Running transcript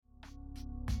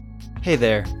Hey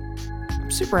there. I'm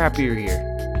super happy you're here.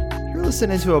 You're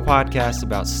listening to a podcast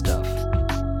about stuff,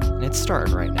 and it's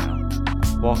starting right now.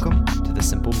 Welcome to the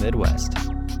Simple Midwest.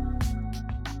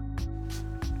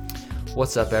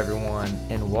 What's up, everyone,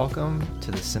 and welcome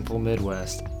to the Simple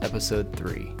Midwest, episode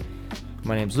 3.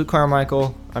 My name's Luke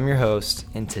Carmichael. I'm your host,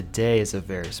 and today is a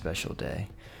very special day.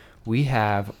 We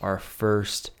have our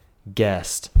first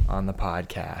guest on the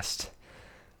podcast.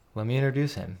 Let me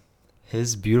introduce him.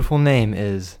 His beautiful name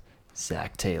is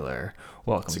ZACK TAYLOR.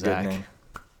 Welcome, It's a Zach. good name.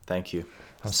 Thank you.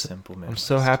 I'm Simple Midwest. I'm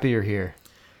so happy you're here.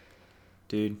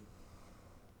 Dude,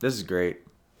 this is great.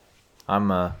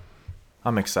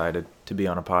 I'm excited to be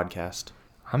on a podcast.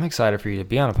 I'm excited for you to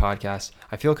be on a podcast.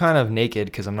 I feel kind of naked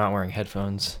because I'm not wearing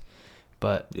headphones,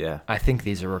 but Yeah. I think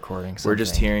these are recording something. We're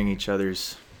just hearing each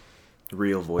other's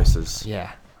real voices.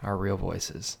 Yeah, our real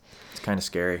voices. It's kind of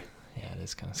scary. Yeah, it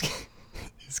is kind of scary.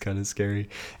 It's kind of scary.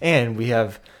 And we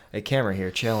have a camera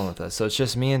here chilling with us. So it's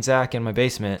just me and Zach in my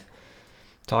basement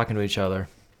talking to each other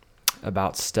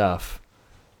about stuff.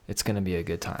 It's going to be a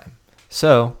good time.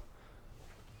 So,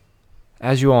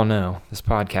 as you all know, this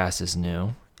podcast is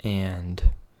new, and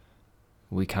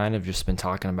we kind of just been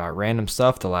talking about random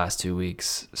stuff the last 2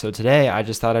 weeks. So today, I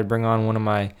just thought I'd bring on one of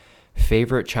my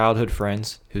favorite childhood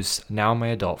friends, who's now my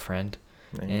adult friend,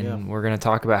 and we're going to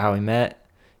talk about how we met.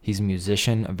 He's a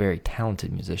musician, a very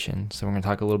talented musician. So we're going to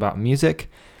talk a little about music.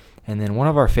 And then one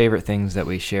of our favorite things that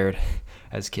we shared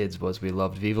as kids was we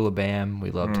loved Viva, Bam.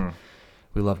 We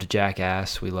loved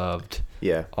Jackass. We loved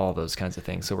all those kinds of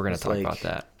things. So we're going to talk about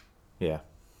that. Yeah,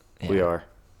 we are.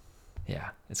 Yeah,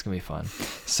 it's going to be fun.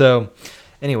 So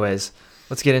anyways,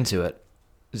 let's get into it.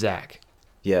 Zach.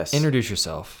 Yes. Introduce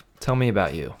yourself. Tell me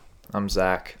about you. I'm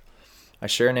Zach. I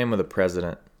share a name with the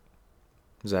president,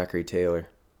 Zachary Taylor,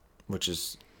 which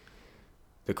is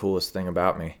the coolest thing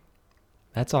about me.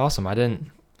 That's awesome.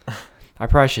 I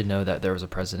probably should know that there was a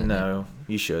president. No,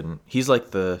 you shouldn't. He's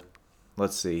like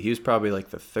let's see, he was probably like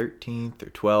the 13th or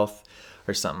 12th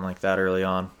or something like that early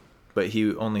on. But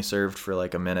he only served for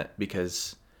like a minute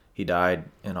because he died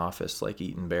in office, like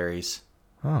eating berries.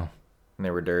 Oh. And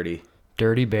they were dirty.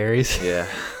 Dirty berries? Yeah.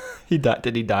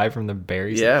 Did he die from the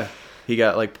berries? Yeah. He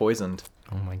got like poisoned.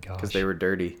 Oh my gosh. Because they were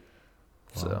dirty.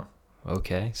 Wow. So.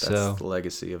 Okay, That's so the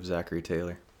legacy of Zachary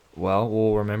Taylor. Well,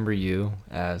 we'll remember you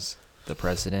as the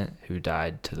president who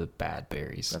died to the bad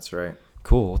berries. That's right.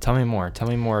 Cool. Tell me more. Tell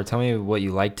me what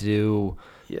you like to do.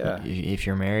 Yeah. If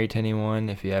you're married to anyone,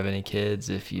 if you have any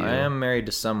kids, I am married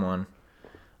to someone.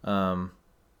 I'm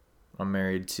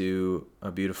married to a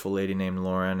beautiful lady named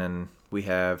Lauren, and we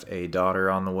have a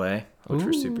daughter on the way, which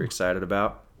we're super excited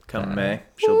about. Come May,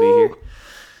 she'll be here.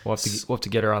 We'll have to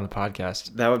get her on the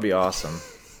podcast. That would be awesome.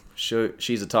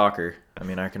 She's a talker. I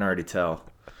mean, I can already tell.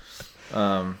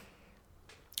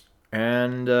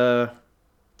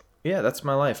 Yeah, that's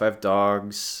my life. I have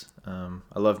dogs.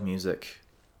 I love music.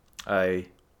 I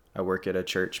work at a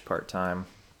church part-time,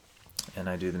 and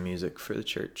I do the music for the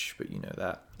church, but you know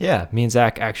that. Yeah, me and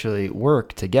Zach actually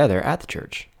work together at the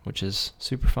church, which is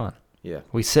super fun. Yeah.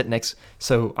 We sit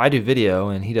so I do video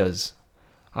and he does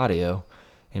audio,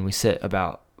 and we sit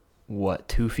about,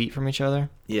 2 feet from each other?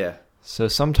 Yeah. So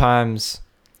sometimes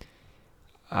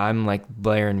I'm like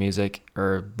blaring music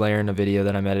or blaring a video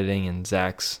that I'm editing, and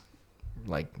Zach's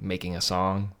like making a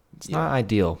song. It's not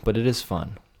ideal, but it is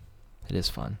fun. It is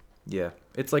fun. Yeah.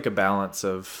 It's like a balance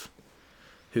of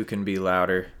who can be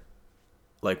louder,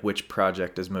 like which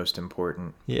project is most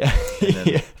important. Yeah. And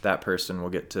then that person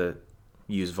will get to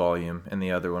use volume, and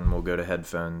the other one will go to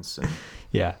headphones and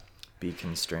be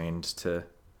constrained to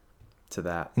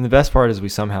that. And the best part is we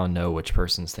somehow know which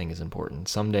person's thing is important.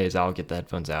 Some days I'll get the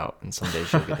headphones out, and some days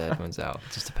she'll get the headphones out.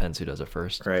 It just depends who does it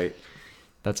first. Right.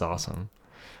 That's awesome.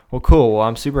 Well, cool. Well,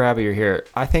 I'm super happy you're here.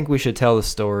 I think we should tell the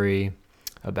story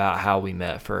about how we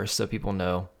met first, so people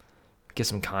know, get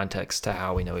some context to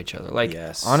how we know each other. Like,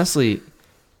 honestly,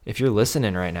 if you're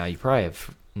listening right now, you probably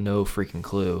have no freaking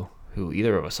clue who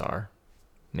either of us are.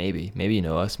 Maybe you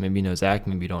know us. Maybe you know Zach.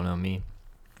 Maybe you don't know me.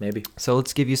 Maybe. So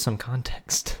let's give you some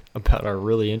context about our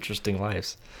really interesting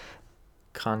lives.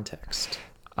 Context.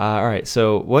 All right.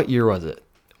 So what year was it?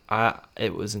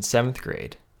 It was in 7th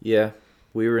grade. Yeah.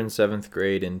 We were in 7th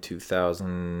grade in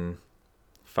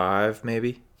 2005,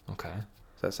 maybe. Okay.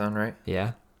 Does that sound right?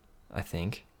 Yeah, I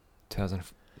think.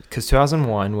 Because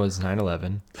 2001 was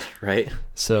 9/11. Right.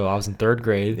 So I was in 3rd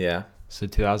grade. Yeah. So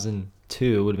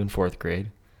 2002 would have been 4th grade.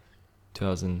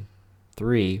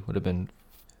 2003 would have been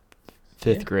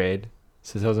 5th grade.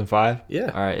 So 2005? Yeah.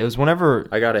 All right. It was whenever...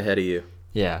 I got ahead of you.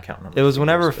 Yeah. It was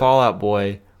whenever Fall Out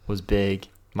Boy was big.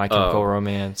 My Chemical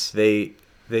Romance. They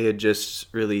had just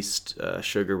released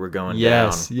Sugar We're Going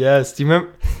Down. Yes. Do you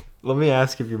remember? Let me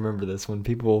ask if you remember this, when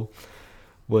people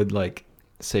would like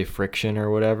say friction or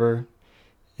whatever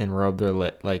and rub their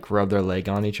leg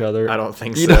on each other. I don't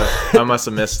think You so. know- I must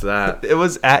have missed that. It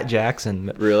was at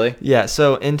Jackson. Really? Yeah,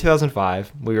 so in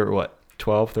 2005, we were what,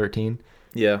 12, 13?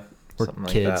 Yeah. We're Something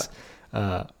like kids.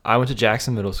 that. I went to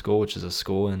Jackson Middle School, which is a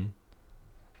school in,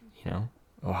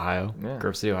 Ohio, Yeah.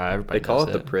 Grove City, Ohio. Everybody They call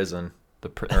knows it the prison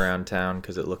The around town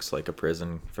because it looks like a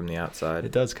prison from the outside.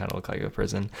 It does kind of look like a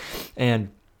prison. And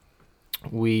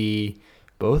we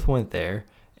both went there,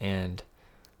 and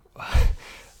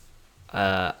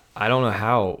I don't know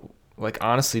how,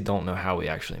 honestly don't know how we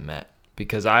actually met,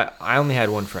 because I only had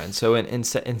one friend. So in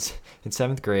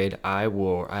seventh grade, I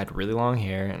had really long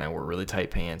hair, and I wore really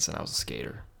tight pants, and I was a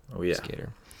skater. Oh, yeah.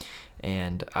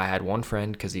 And I had one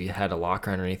friend because he had a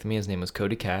locker underneath me. His name was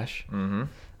Cody Cash. Mm-hmm.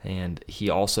 And he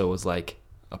also was like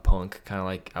a punk, kind of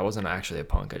like, I wasn't actually a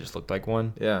punk. I just looked like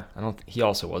one. Yeah. He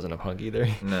also wasn't a punk either.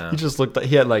 No. He just looked like,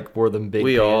 he had wore them big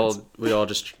pants. We all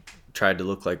just tried to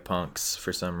look like punks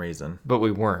for some reason. But we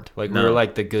weren't. We No. were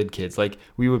like the good kids.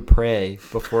 We would pray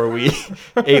before we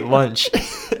ate lunch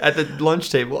at the lunch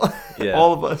table. Yeah.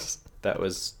 All of us. That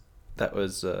was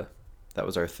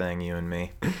our thing, you and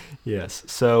me. Yes.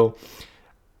 So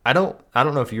I don't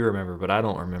know if you remember, but I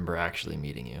don't remember actually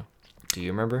meeting you. Do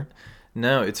you remember?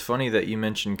 No, it's funny that you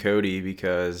mentioned Cody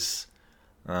because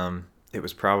it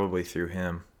was probably through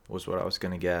him, was what I was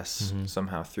going to guess. Mm-hmm.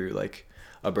 Somehow through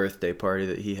a birthday party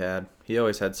that he had. He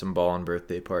always had some ball on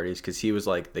birthday parties because he was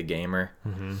like the gamer.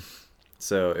 Mm-hmm.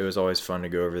 So it was always fun to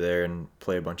go over there and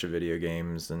play a bunch of video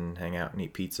games and hang out and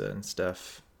eat pizza and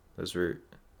stuff. Those were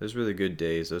the good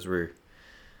days. Those were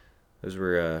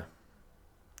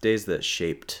days that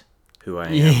shaped who I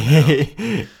am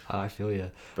now. I feel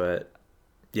you. But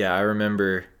yeah,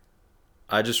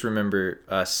 I just remember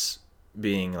us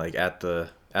being at the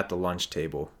lunch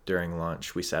table during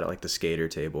lunch. We sat at the skater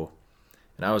table.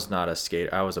 And I was not a skater.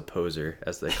 I was a poser,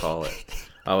 as they call it.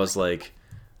 I was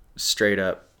straight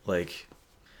up like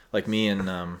me and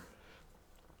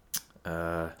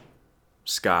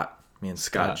Scott. Me and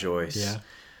Scott Joyce. Yeah.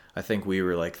 I think we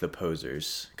were the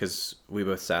posers because we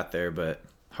both sat there but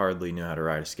hardly knew how to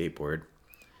ride a skateboard.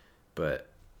 But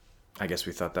I guess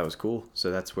we thought that was cool,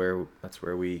 so that's where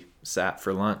we sat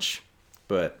for lunch.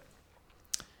 But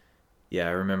yeah,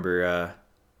 I remember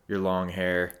your long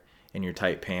hair and your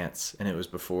tight pants, and it was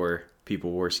before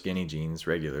people wore skinny jeans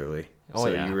regularly. Oh,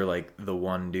 so yeah. you were the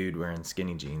one dude wearing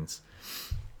skinny jeans,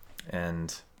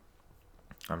 and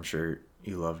I'm sure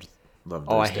you loved those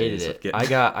Oh, I days hated of it. getting-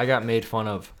 I got made fun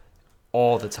of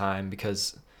all the time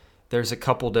because there's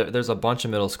a bunch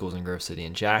of middle schools in Grove City,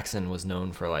 and Jackson was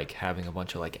known for having a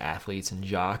bunch of athletes and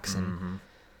jocks and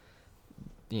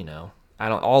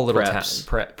all little Preps.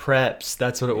 Preps.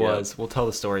 That's what it Yep. was. We'll tell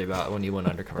the story about when you went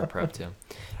undercover prep too.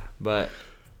 But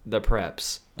the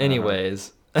preps.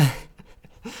 Anyways,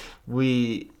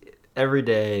 every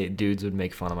day dudes would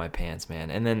make fun of my pants,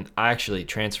 man. And then I actually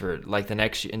transferred the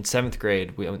next year in 7th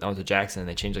grade. I went to Jackson and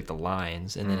they changed the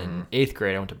lines. And then in 8th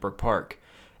grade I went to Brook Park.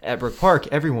 At Brook Park,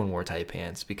 everyone wore tight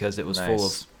pants because it was full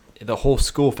Nice. of, the whole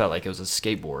school felt like it was a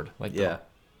skateboard. Yeah.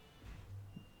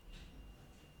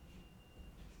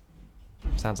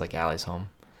 Sounds like Allie's home.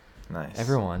 Nice.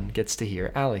 Everyone gets to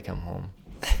hear Allie come home.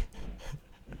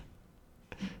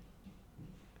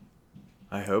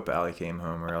 I hope Allie came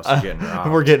home, or else you're getting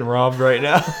robbed. We're getting robbed right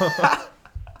now.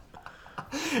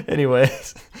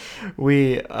 Anyways, so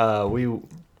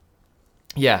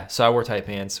I wore tight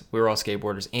pants. We were all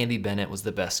skateboarders. Andy Bennett was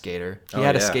the best skater. He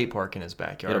had a yeah. skate park in his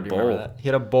backyard. He had a Do you remember bowl. that? He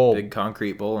had a bowl, Big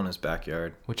concrete bowl in his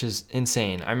backyard. which is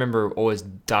insane. I remember always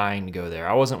dying to go there.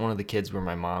 I wasn't one of the kids where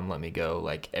my mom let me go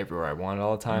everywhere I wanted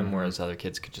all the time, Mm-hmm. whereas other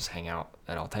kids could just hang out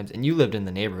at all times. And you lived in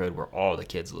the neighborhood where all the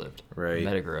kids lived, Right.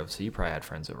 Metagrove, so you probably had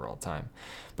friends over all the time.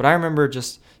 But I remember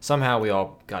just somehow we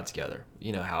all got together.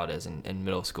 You know how it is in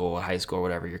middle school, high school,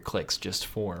 whatever. Your cliques just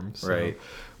form. So Right.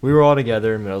 we were all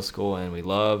together in middle school, and we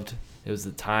loved. It was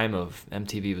the time of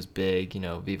MTV was big.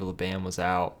 Viva La Bam was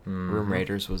out. Room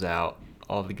Raiders was out.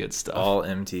 All the good stuff. All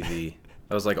MTV.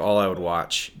 That was all I would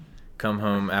watch. Come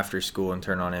home after school and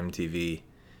turn on MTV,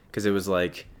 because it was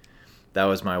that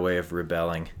was my way of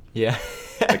rebelling. Yeah.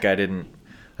 I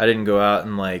didn't go out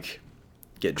and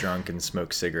get drunk and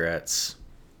smoke cigarettes,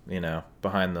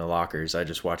 behind the lockers. I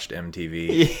just watched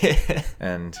MTV Yeah.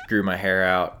 and grew my hair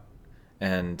out,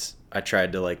 and I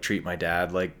tried to treat my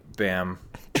dad like Bam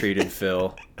treated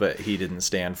Phil, but he didn't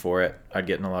stand for it. I'd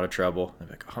get in a lot of trouble. I'd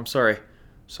be like, oh, I'm sorry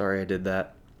I did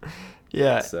that.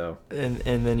 Yeah. So And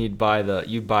then you'd buy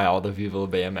all the Viva La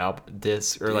Bam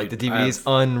discs or Dude, the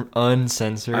DVDs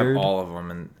uncensored. I have all of them,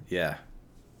 and yeah,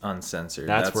 uncensored.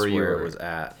 That's where you it were. was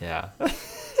at. Yeah.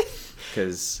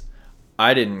 because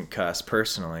I didn't cuss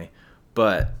personally,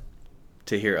 but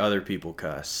to hear other people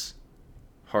cuss,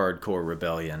 hardcore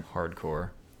rebellion.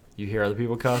 Hardcore. You hear other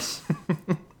people cuss?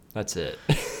 That's it.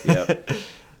 Yep.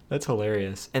 That's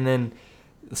hilarious. And then,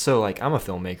 so like, I'm a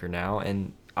filmmaker now,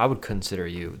 and I would consider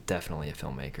you definitely a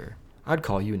filmmaker. I'd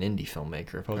call you an indie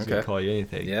filmmaker if I was going to call you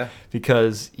anything. Yeah.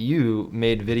 Because you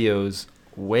made videos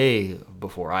way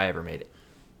before I ever made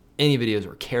any videos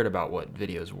or cared about what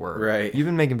videos were. Right. You've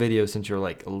been making videos since you were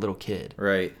like a little kid.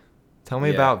 Right. Tell me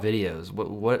about videos.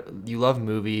 What you love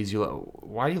movies?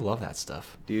 Why do you love that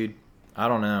stuff? Dude, I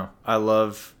don't know.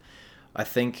 I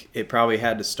think it probably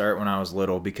had to start when I was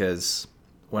little, because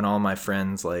when all my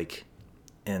friends like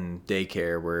in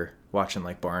daycare were watching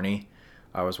like Barney,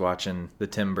 I was watching the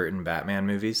Tim Burton Batman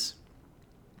movies.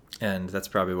 And that's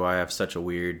probably why I have such a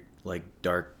weird, like,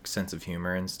 dark sense of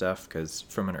humor and stuff, because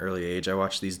from an early age I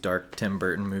watched these dark Tim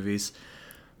Burton movies.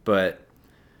 But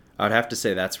I would have to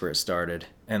say that's where it started.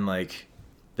 And like,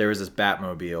 there was this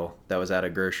Batmobile that was at a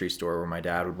grocery store where my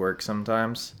dad would work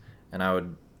sometimes, and I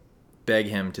would beg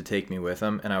him to take me with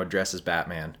him, and I would dress as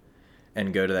Batman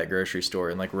and go to that grocery store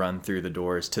and like run through the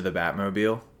doors to the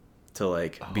Batmobile to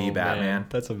like be Batman. Man,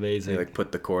 that's amazing. They like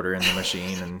put the quarter in the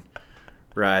machine and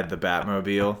ride the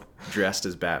Batmobile dressed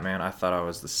as Batman. I thought I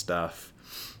was the stuff.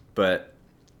 But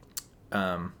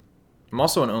I'm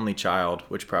also an only child,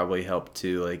 which probably helped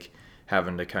too, like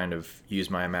having to kind of use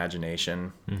my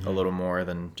imagination a little more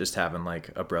than just having like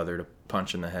a brother to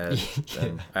punch in the head.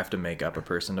 And I have to make up a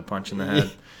person to punch in the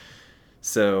head.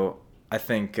 So I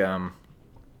think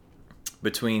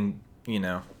between,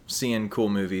 seeing cool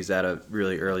movies at a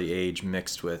really early age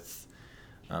mixed with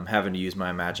having to use my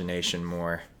imagination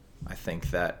more, I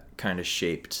think that kind of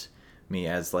shaped me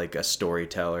as like a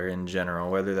storyteller in general,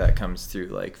 whether that comes through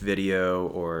like video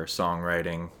or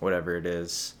songwriting, whatever it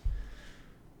is.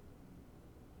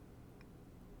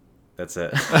 That's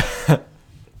it.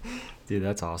 Dude,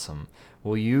 that's awesome.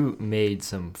 Well, you made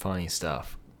some funny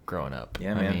stuff growing up.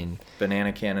 Yeah, man. I mean,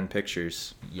 Banana Cannon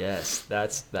Pictures. Yes,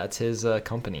 that's his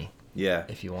company. Yeah.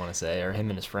 If you want to say, or him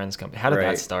and his friends' company. How did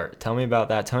that start? Tell me about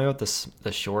that. Tell me about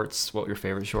the shorts, what your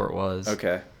favorite short was.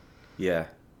 Okay. Yeah.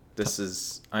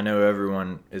 I know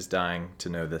everyone is dying to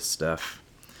know this stuff.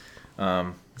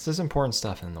 This is important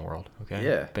stuff in the world, okay?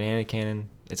 Yeah. Banana Cannon,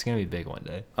 it's going to be big one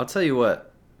day. I'll tell you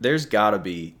what, there's got to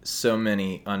be so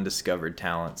many undiscovered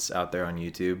talents out there on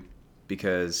YouTube,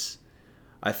 because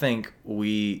I think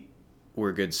we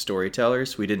were good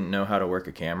storytellers. We didn't know how to work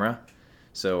a camera,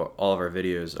 so all of our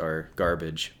videos are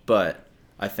garbage. But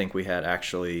I think we had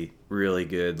actually really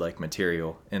good like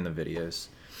material in the videos.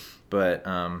 But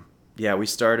yeah, I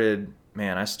started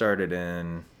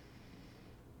in,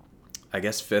 I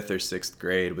guess, 5th or 6th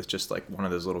grade with just like one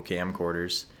of those little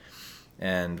camcorders,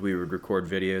 and we would record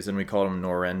videos, and we called them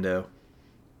Norendo.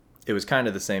 It was kind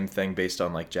of the same thing based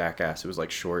on like Jackass. It was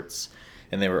like shorts,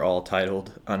 and they were all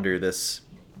titled under this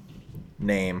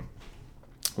name,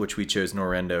 which we chose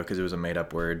Norendo because it was a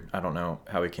made-up word. I don't know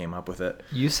how we came up with it.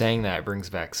 You saying that brings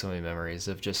back so many memories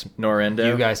of just Norendo.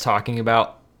 You guys talking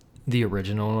about the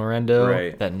original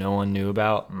Norendo that no one knew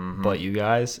about but you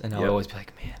guys, and I would always be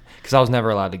like, man, because I was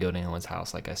never allowed to go to anyone's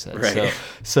house, like I said. Right.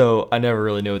 So I never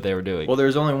really knew what they were doing. Well,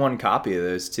 there's only one copy of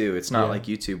those too. It's not like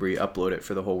YouTube where you upload it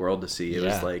for the whole world to see. It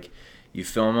was like you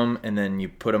film them and then you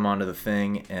put them onto the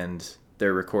thing, and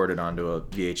they're recorded onto a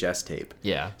VHS tape.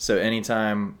 Yeah. So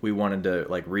anytime we wanted to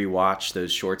like rewatch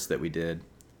those shorts that we did,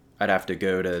 I'd have to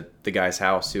go to the guy's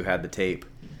house who had the tape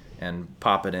and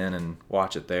pop it in and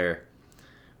watch it there.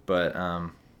 But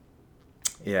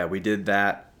yeah, we did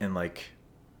that in like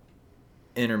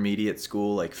intermediate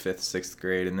school, like 5th, 6th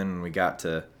grade, and then when we got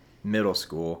to middle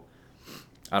school,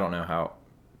 I don't know how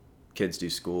kids do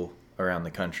school around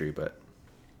the country, but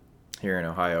here in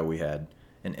Ohio we had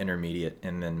an intermediate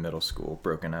and then middle school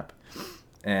broken up.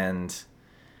 And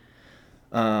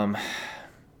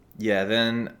yeah,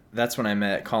 then that's when I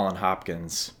met Colin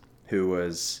Hopkins, who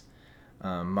was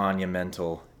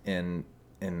monumental in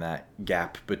that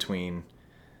gap between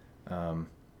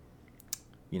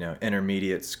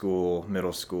intermediate school,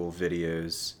 middle school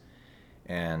videos,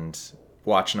 and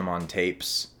watching them on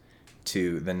tapes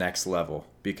to the next level.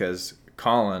 Because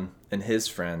Colin and his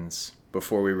friends,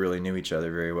 before we really knew each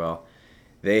other very well,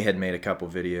 they had made a couple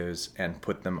videos and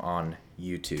put them on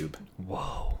YouTube.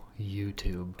 Whoa,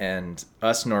 YouTube. And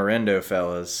us Norendo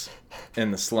fellas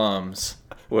in the slums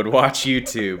would watch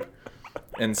YouTube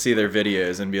and see their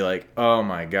videos and be like, oh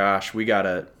my gosh, we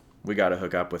gotta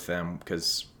hook up with them,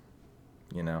 because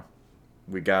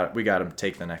we got to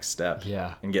take the next step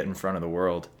and get in front of the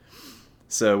world.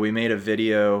 So we made a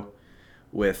video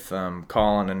with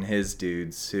Colin and his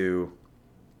dudes who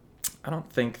I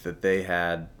don't think that they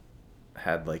had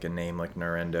like a name like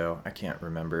Norendo. I can't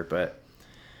remember, but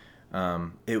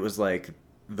it was like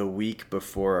the week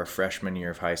before our freshman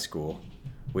year of high school.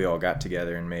 We all got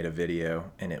together and made a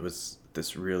video, and it was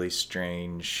this really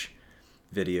strange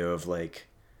video of like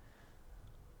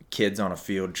kids on a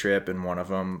field trip, and one of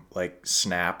them like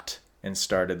snapped and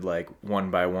started like one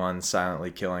by one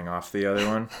silently killing off the other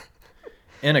one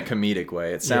in a comedic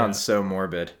way. It sounds so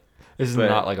morbid. This is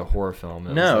not like a horror film.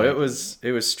 It was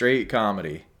straight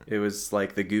comedy. It was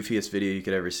like the goofiest video you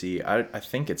could ever see. I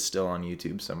think it's still on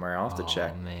YouTube somewhere. I'll have to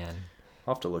check. Oh man,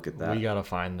 I'll have to look at that. We gotta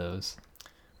find those.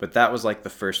 But that was like the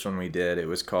first one we did. It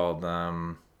was called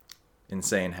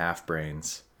Insane Half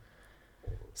Brains.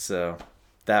 So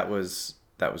that was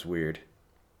weird.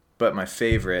 But my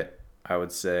favorite, I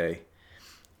would say,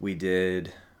 we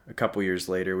did a couple years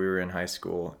later. We were in high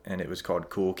school, and it was called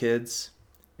Cool Kids,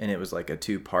 and it was like a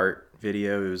 2-part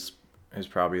video. It was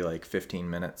probably like 15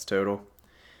 minutes total,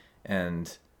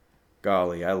 and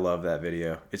golly, I love that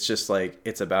video. It's just like,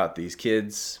 it's about these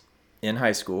kids in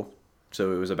high school,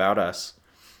 so it was about us,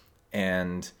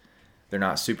 and they're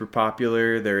not super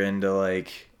popular. They're into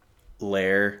like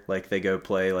lair, like they go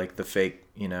play like the fake,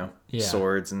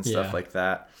 swords and stuff like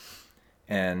that,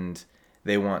 and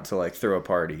they want to like throw a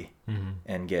party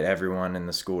and get everyone in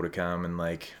the school to come and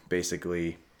like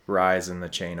basically rise in the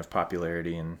chain of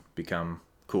popularity and become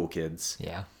cool kids.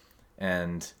 Yeah.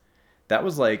 And that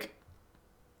was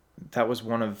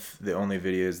one of the only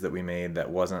videos that we made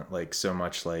that wasn't like so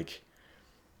much like,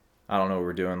 I don't know what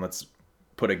we're doing, let's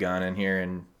put a gun in here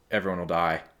and everyone will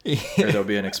die or there'll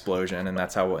be an explosion and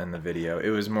that's how we'll end the video. It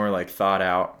was more like thought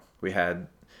out. We had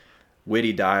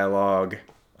witty dialogue.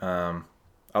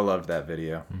 I loved that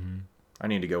video. I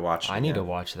need to go watch it. I need to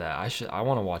watch that. I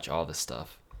want to watch all this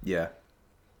stuff. Yeah.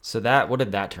 So what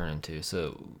did that turn into?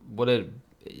 So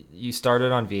you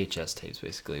started on VHS tapes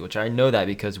basically, which I know that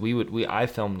because I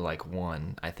filmed like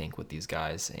one, I think, with these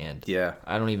guys, and yeah,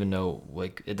 I don't even know,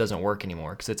 like, it doesn't work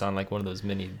anymore because it's on like one of those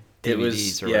mini DVDs. It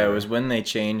was it was when they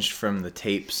changed from the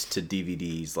tapes to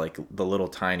DVDs, like the little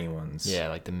tiny ones. Yeah,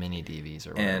 like the mini DVDs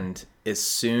or whatever. And as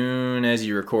soon as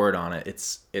you record on it,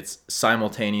 it's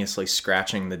simultaneously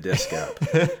scratching the disc up.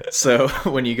 So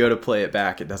when you go to play it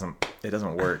back, it doesn't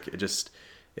work.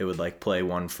 It would like play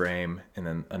one frame and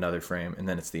then another frame and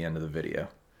then it's the end of the video.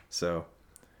 So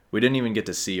we didn't even get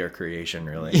to see our creation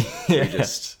really. Yeah. We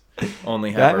just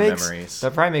only have memories.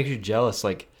 That probably makes you jealous,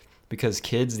 like, because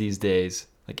kids these days,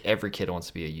 like every kid wants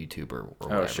to be a YouTuber or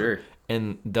whatever. Oh, sure.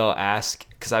 And they'll ask,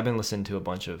 because I've been listening to a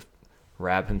bunch of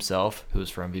Rab himself, who's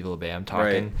from Viva Bam,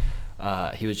 talking.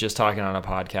 Right. He was just talking on a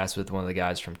podcast with one of the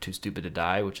guys from Too Stupid to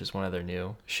Die, which is one of their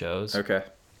new shows. Okay.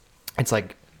 It's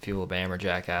like Viva Bam or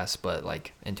Jackass, but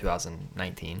like in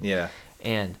 2019. Yeah.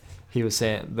 And he was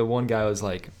saying, the one guy was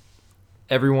like,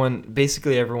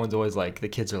 everyone's always like, the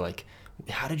kids are like,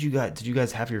 did you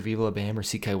guys have your Viva Bam or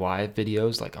CKY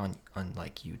videos like on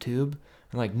like YouTube?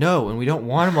 I'm like, no, and we don't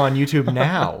want them on YouTube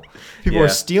now. People are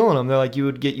stealing them. They're like,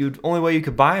 only way you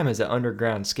could buy them is at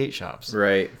underground skate shops.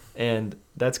 Right. And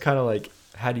that's kind of like,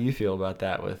 how do you feel about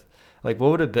that? With like,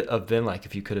 what would it have been like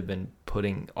if you could have been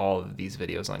putting all of these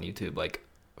videos on YouTube like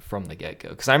from the get-go?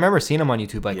 Because I remember seeing them on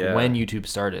YouTube like when YouTube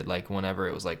started, like whenever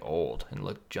it was like old and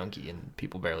looked junky and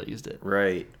people barely used it.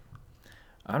 Right.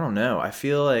 I don't know. I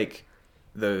feel like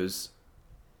those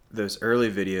early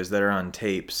videos that are on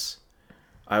tapes,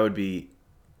 I would be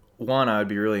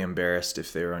really embarrassed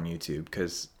if they were on YouTube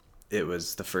because it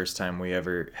was the first time we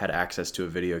ever had access to a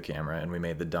video camera and we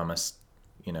made the dumbest,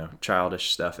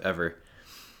 childish stuff ever.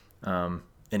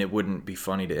 And it wouldn't be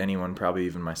funny to anyone, probably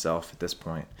even myself at this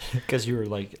point. Because you were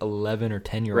like 11 or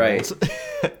 10-year-olds.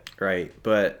 Right. Right.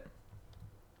 But,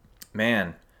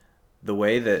 man, the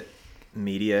way that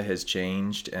media has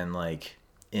changed and, like,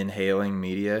 inhaling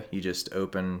media, you just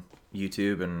open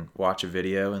YouTube and watch a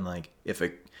video. And, like, if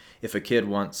a kid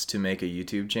wants to make a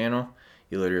YouTube channel,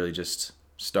 you literally just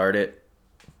start it,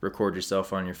 record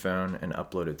yourself on your phone, and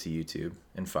upload it to YouTube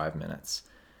in 5 minutes.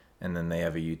 And then they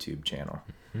have a YouTube channel.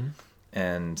 Mm-hmm.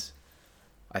 And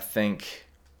I think,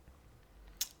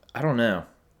 I don't know.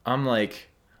 I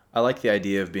like the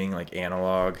idea of being like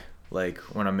analog. Like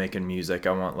when I'm making music,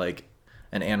 I want like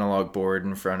an analog board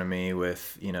in front of me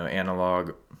with,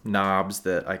 analog knobs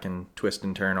that I can twist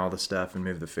and turn all the stuff and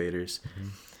move the faders. Mm-hmm.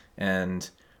 And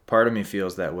part of me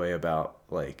feels that way about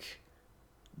like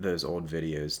those old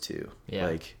videos too. Yeah.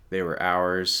 Like they were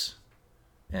hours,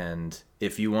 and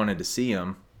if you wanted to see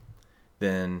them,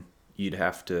 then you'd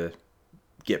have to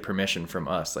get permission from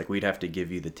us. Like we'd have to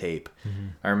give you the tape. Mm-hmm.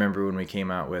 I remember when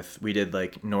we did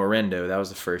like Norendo. That was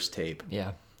the first tape.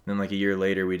 Yeah. Then like a year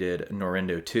later we did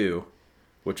Norendo 2,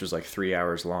 which was like 3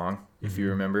 hours long, if you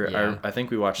remember. Yeah. I think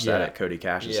we watched that at Cody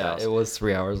Cash's house. Yeah, it was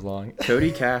 3 hours long.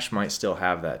 Cody Cash might still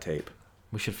have that tape.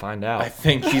 We should find out. I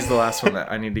think he's the last one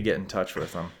that I need to get in touch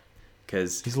with him.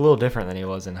 Because he's a little different than he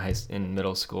was in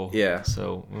middle school. Yeah.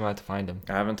 So we might have to find him.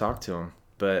 I haven't talked to him,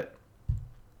 but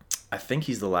I think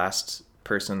he's the last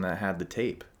person that had the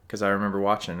tape, because I remember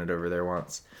watching it over there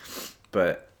once.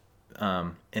 But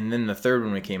and then the third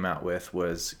one we came out with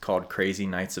was called Crazy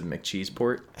Nights of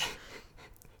McCheeseport.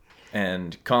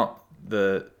 And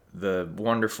the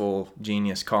wonderful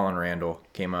genius Colin Randall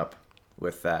came up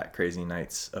with that, Crazy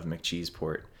Nights of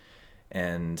McCheeseport.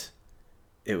 And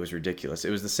it was ridiculous. It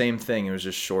was the same thing. It was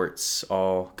just shorts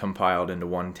all compiled into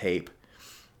one tape.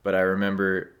 But I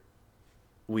remember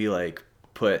we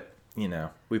put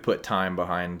time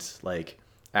behind, like,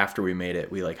 after we made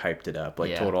it, we hyped it up.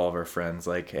 Told all of our friends,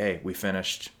 hey, we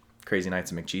finished Crazy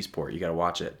Nights of McCheeseport. You got to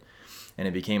watch it. And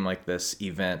it became like this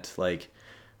event.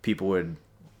 People would,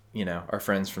 our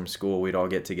friends from school, we'd all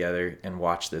get together and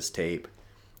watch this tape.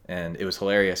 And it was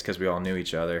hilarious because we all knew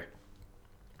each other.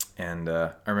 And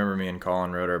I remember me and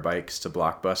Colin rode our bikes to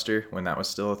Blockbuster when that was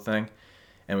still a thing.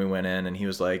 And we went in and he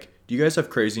was like, "Do you guys have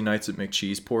Crazy Nights at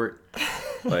McCheeseport?"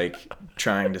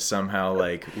 Trying to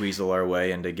somehow weasel our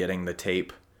way into getting the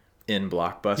tape in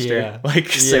Blockbuster.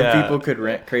 So people could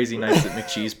rent Crazy Nights at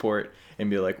McCheeseport and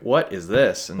be like, "What is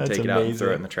this?" And take it out and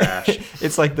throw it in the trash.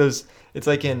 It's like those. It's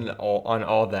like on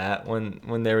All That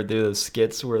when they would do those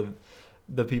skits where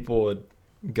the people would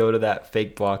go to that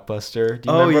fake Blockbuster.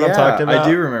 Do you remember what I'm talking about? I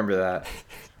do remember that.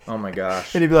 Oh my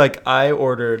gosh. And he'd be like, "I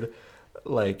ordered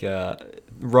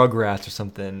Rugrats or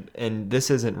something, and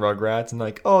this isn't Rugrats."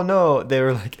 And oh no, they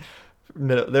were from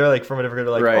a different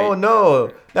grade. Right. "Oh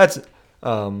no, that's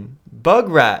Bug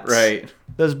Rats. Right.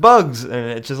 There's bugs,"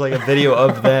 and it's just a video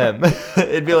of them.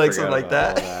 It'd be something like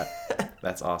that.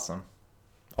 That's awesome.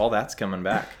 All that's coming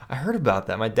back. I heard about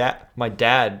that. My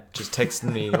dad just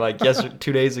texted me yesterday,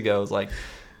 2 days ago. It was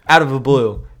out of the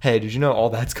blue, "Hey, did you know all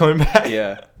that's coming back?"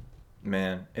 Yeah,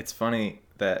 man, it's funny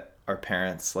that our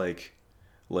parents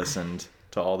listened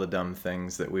to all the dumb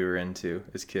things that we were into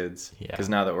as kids. Yeah. Because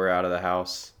now that we're out of the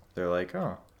house, they're like,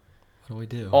 "Oh, what do we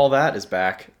do? All that is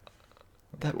back."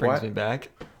 That brings me back.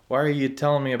 Why are you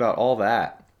telling me about all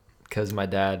that? Because my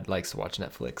dad likes to watch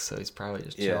Netflix, so he's probably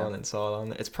just chilling and saw it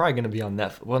on. It's probably going to be on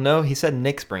Netflix. Well, no, he said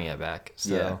Nick's bringing it back,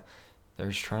 so they're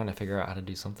just trying to figure out how to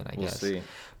do something, I guess. We'll see.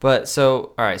 But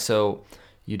all right, so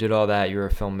you did all that. You were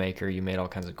a filmmaker. You made all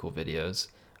kinds of cool videos,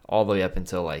 all the way up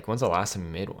until when's the last time you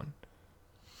made one?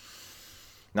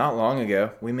 Not long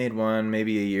ago. We made one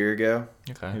maybe a year ago.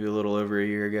 Okay. Maybe a little over a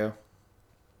year ago.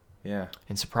 Yeah.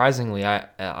 And surprisingly, I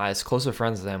as close of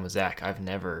friends as I am with Zach, I've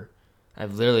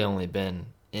literally only been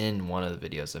in one of the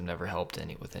videos. I've never helped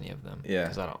with any of them. Yeah.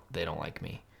 Because they don't like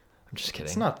me. I'm just kidding.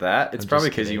 It's not that. It's probably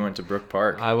because you went to Brook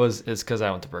Park. It's because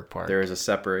I went to Brook Park. There is a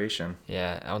separation.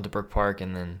 Yeah, I went to Brook Park,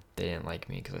 and then they didn't like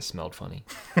me because I smelled funny.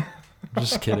 I'm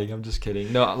just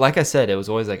kidding. No, like I said, it was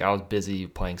always I was busy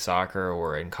playing soccer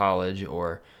or in college,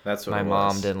 or that's what my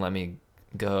mom didn't let me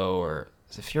go. Or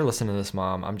if you're listening to this,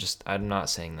 Mom, I'm not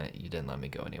saying that you didn't let me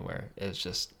go anywhere. It's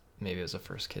just maybe it was a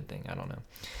first kid thing. I don't know.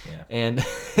 Yeah. And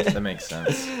that makes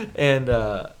sense. And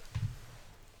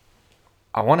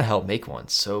I want to help make one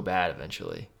so bad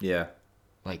eventually. Yeah.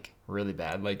 Really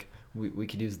bad. We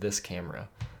could use this camera.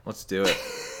 Let's do it.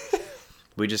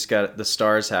 We just the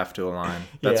stars have to align.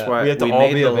 That's why we have to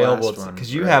all be available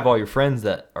because you have all your friends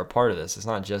that are part of this. It's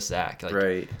not just Zach.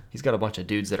 Right. He's got a bunch of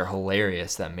dudes that are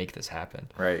hilarious that make this happen.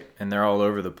 Right. And they're all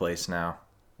over the place now.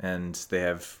 And they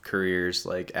have careers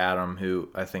like Adam, who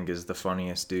I think is the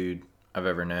funniest dude I've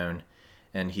ever known.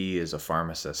 And he is a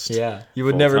pharmacist. Yeah. You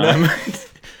would never know.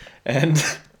 And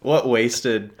what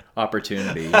wasted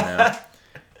opportunity,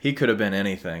 He could have been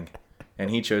anything. And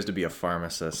he chose to be a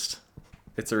pharmacist.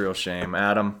 It's a real shame,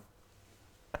 Adam.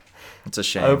 It's a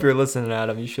shame. I hope you're listening,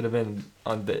 Adam. You should have been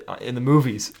in the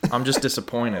movies. I'm just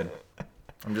disappointed.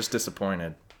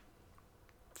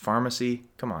 Pharmacy,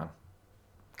 come on.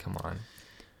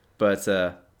 But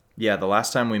the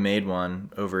last time we made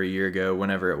one over a year ago,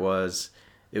 whenever it was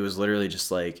literally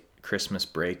just Christmas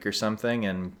break or something,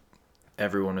 and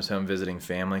everyone was home visiting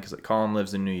family because Colin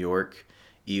lives in New York.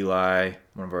 Eli,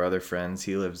 one of our other friends,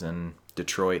 he lives in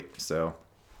Detroit, so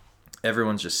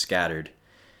everyone's just scattered.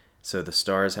 So the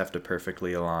stars have to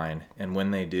perfectly align. And when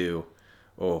they do,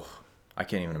 I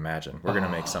can't even imagine. We're going to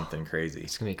make something crazy.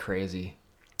 It's going to be crazy.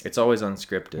 It's always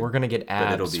unscripted. We're going to get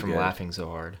abs from laughing so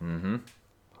hard. Mm-hmm.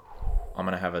 I'm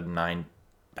going to have a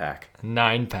 9-pack.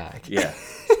 9-pack. Yeah.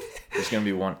 There's going to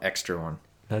be one extra one.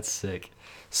 That's sick.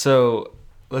 So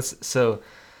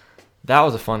that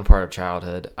was a fun part of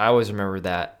childhood. I always remember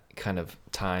that kind of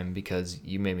time because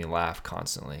you made me laugh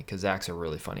constantly, because Zach's a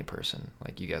really funny person.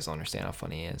 Like, you guys don't understand how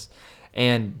funny he is.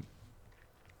 And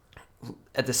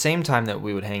at the same time that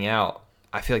we would hang out,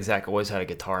 I feel like Zach always had a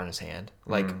guitar in his hand.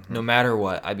 Like, no matter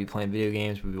what, I'd be playing video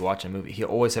games, we'd be watching a movie, he'd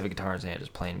always have a guitar in his hand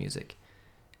just playing music.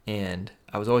 And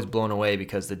I was always blown away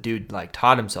because the dude, like,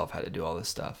 taught himself how to do all this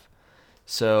stuff.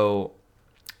 So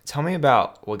tell me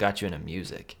about what got you into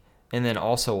music. And then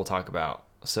also we'll talk about,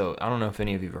 so I don't know if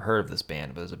any of you have heard of this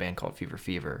band, but there's a band called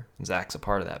Fever. And Zach's a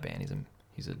part of that band.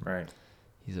 He's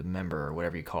a member, or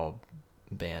whatever you call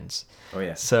bands. Oh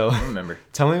yeah. So I remember.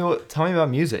 tell me about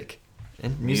music.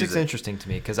 And music's interesting to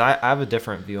me because I have a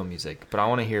different view of music, but I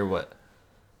want to hear what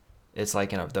it's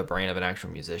like in the brain of an actual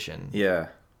musician. Yeah.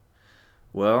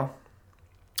 Well,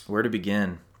 where to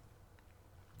begin?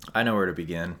 I know where to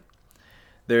begin.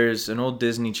 There's an old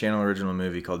Disney Channel original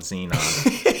movie called Xenon.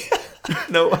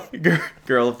 No.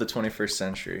 Girl of the 21st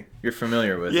Century. You're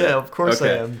familiar with it? Yeah, of course I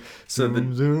am. So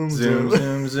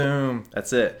zoom.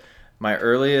 That's it. My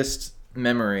earliest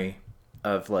memory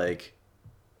of like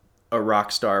a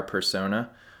rock star persona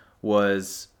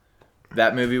was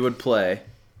that movie would play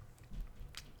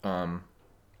on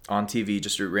TV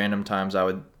just at random times. I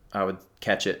would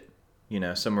catch it,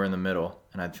 somewhere in the middle,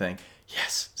 and I'd think,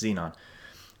 yes, Xenon.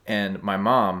 And my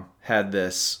mom had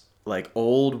this like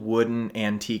old wooden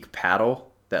antique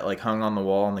paddle that like hung on the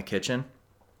wall in the kitchen.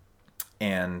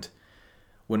 And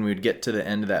when we'd get to the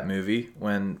end of that movie,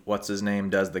 when what's his name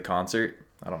does the concert,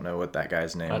 I don't know what that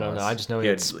guy's name was. I don't know. I just know he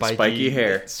had spiky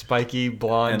hair, spiky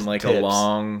blonde, and like tips. a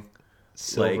long,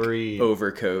 silvery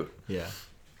overcoat. Yeah.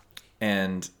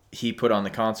 And he put on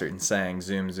the concert and sang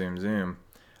 "Zoom, Zoom, Zoom."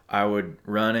 I would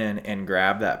run in and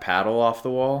grab that paddle off the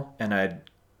wall, and I'd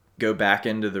go back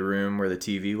into the room where the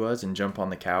TV was and jump on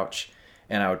the couch,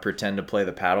 and I would pretend to play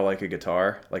the paddle like a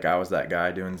guitar, like I was that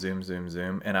guy doing "Zoom, Zoom,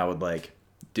 Zoom," and I would like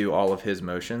do all of his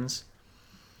motions.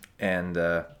 And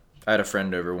I had a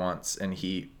friend over once, and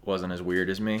he wasn't as weird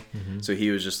as me, so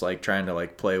he was just like trying to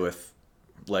like play with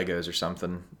Legos or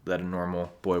something that a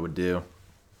normal boy would do,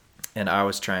 and I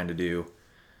was trying to do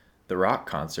the rock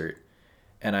concert,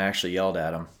 and I actually yelled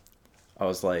at him. I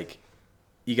was like,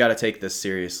 "You got to take this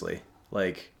seriously.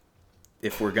 Like,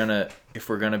 if we're gonna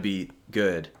be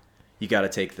good, you got to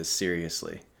take this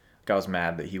seriously." Like, I was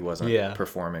mad that he wasn't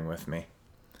performing with me.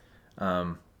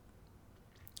 And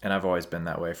I've always been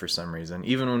that way for some reason.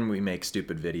 Even when we make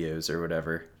stupid videos or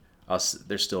whatever,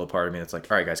 there's still a part of me that's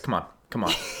like, all right, guys, come on.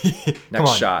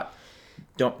 Next shot.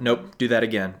 Nope, do that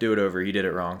again. Do it over. He did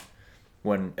it wrong.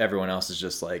 When everyone else is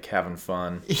just like having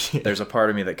fun. There's a part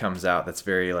of me that comes out that's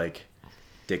very like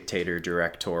dictator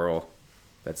directorial.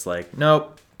 That's like,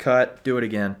 nope, cut, do it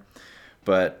again.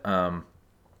 But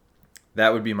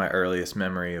that would be my earliest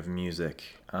memory of music.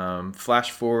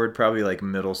 Flash forward probably like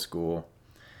middle school.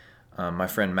 My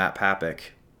friend Matt Papik,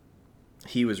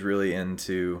 he was really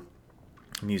into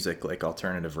music like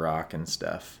alternative rock and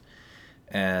stuff.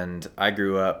 And I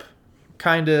grew up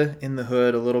kind of in the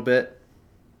hood a little bit.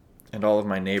 And all of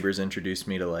my neighbors introduced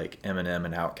me to like Eminem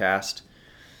and Outkast.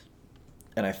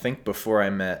 And I think before I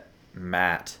met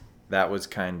Matt, that was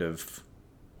kind of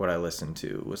what I listened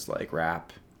to, was like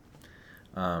rap,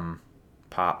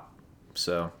 pop.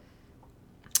 So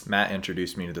Matt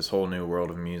introduced me to this whole new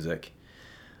world of music.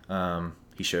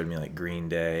 He showed me like Green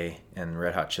Day and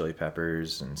Red Hot Chili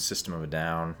Peppers and System of a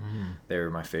Down. They were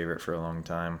my favorite for a long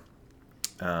time.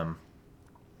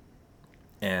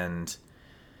 And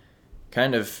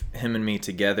kind of him and me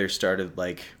together started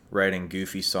like writing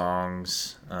goofy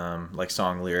songs, like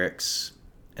song lyrics.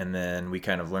 And then we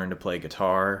kind of learned to play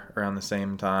guitar around the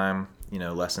same time,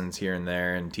 lessons here and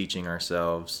there, and teaching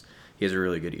ourselves. He has a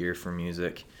really good ear for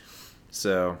music.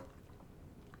 So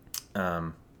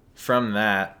from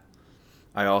that,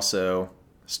 I also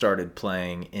started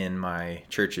playing in my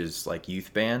church's like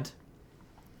youth band.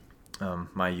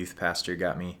 My youth pastor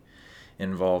got me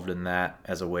involved in that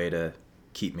as a way to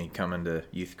keep me coming to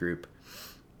youth group.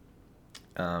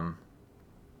 And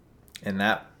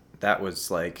that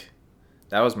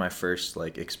was my first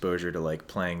like exposure to like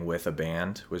playing with a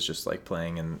band, was just like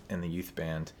playing in the youth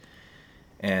band.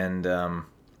 And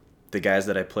the guys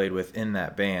that I played with in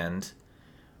that band,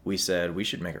 we said we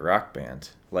should make a rock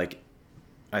band. Like,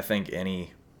 I think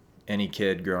any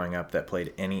kid growing up that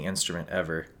played any instrument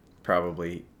ever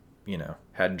probably,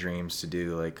 had dreams to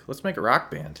do like, let's make a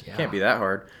rock band. Yeah. Can't be that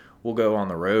hard. We'll go on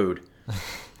the road.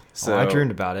 So I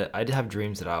dreamed about it. I did have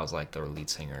dreams that I was like the lead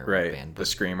singer of a band, but the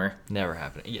screamer. Never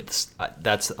happened. Yeah, that's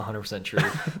 100% true.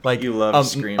 Like, you love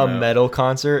screamo. A metal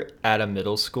concert at a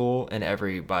middle school, and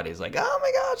everybody's like, "Oh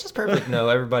my gosh, it's perfect." No,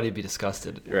 everybody'd be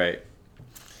disgusted. Right.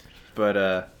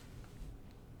 But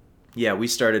yeah, we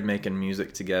started making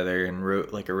music together and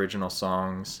wrote like original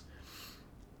songs,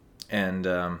 and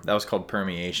that was called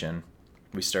Permeation.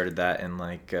 We started that in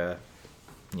like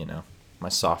my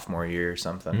sophomore year or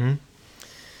something. Mm-hmm.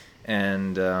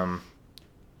 And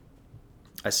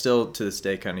I still to this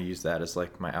day kind of use that as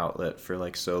like my outlet for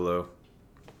like solo,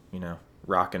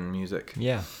 rockin' music.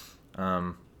 Yeah.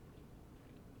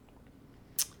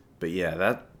 But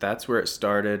yeah, that's where it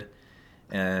started,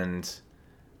 and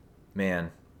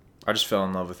man, I just fell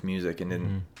in love with music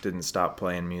and didn't stop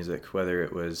playing music, whether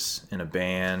it was in a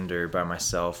band or by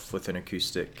myself with an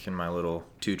acoustic and my little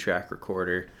 2-track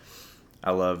recorder.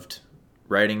 I loved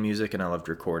writing music and I loved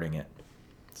recording it.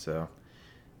 So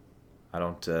I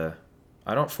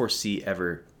don't foresee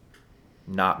ever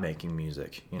not making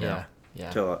music, Yeah.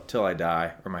 till I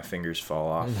die or my fingers fall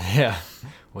off. Yeah.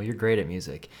 Well, you're great at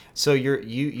music. So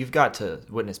you've got to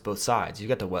witness both sides. You've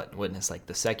got to witness like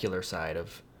the secular side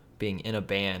of being in a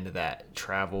band that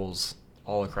travels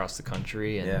all across the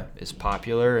country and is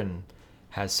popular and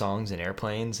has songs in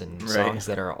airplanes and songs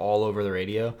that are all over the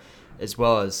radio, as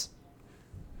well as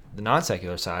the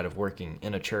non-secular side of working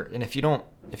in a church. And if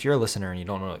you're a listener and you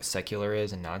don't know what secular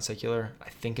is and non-secular, I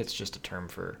think it's just a term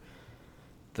for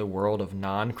the world of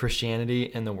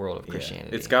non-Christianity and the world of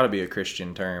Christianity. It's got to be a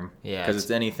Christian term. Yeah. Because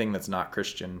it's anything that's not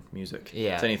Christian music.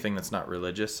 Yeah. It's anything that's not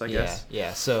religious, I guess.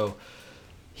 Yeah. So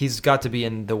he's got to be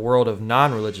in the world of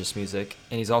non-religious music,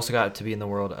 and he's also got to be in the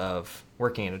world of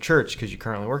working in a church, because you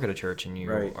currently work at a church and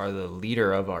you are the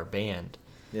leader of our band.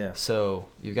 Yeah. So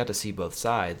you've got to see both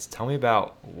sides. Tell me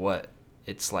about what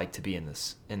it's like to be in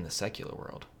the secular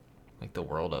world, like the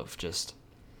world of just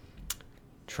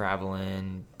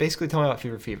traveling. Basically, tell me about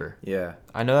Fever. Yeah.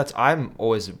 I know I'm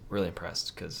always really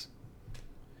impressed because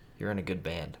you're in a good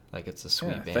band. Like, it's a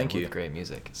sweet band with great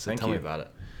music. So tell me about it.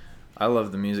 I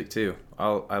love the music too.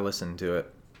 I listen to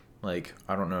it. Like,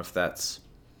 I don't know if that's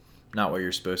not what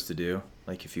you're supposed to do.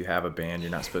 Like, if you have a band,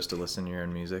 you're not supposed to listen to your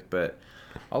own music, but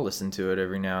I'll listen to it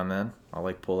every now and then. I'll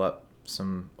like pull up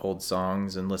some old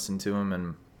songs and listen to them,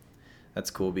 and that's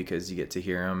cool because you get to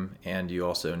hear them and you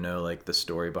also know like the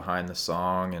story behind the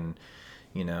song and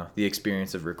the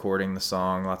experience of recording the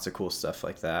song, lots of cool stuff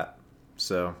like that.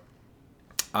 So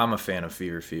I'm a fan of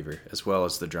Fever as well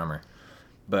as the drummer.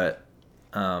 But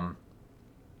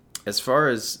as far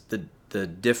as the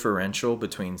differential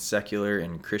between secular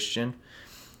and Christian,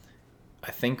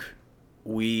 I think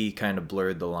we kind of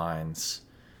blurred the lines.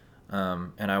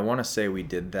 And I want to say we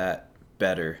did that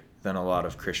better than a lot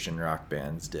of Christian rock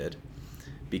bands did,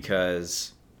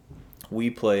 because we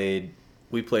played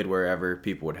wherever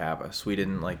people would have us. We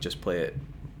didn't like just play at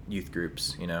youth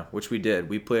groups, which we did.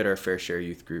 We played our fair share of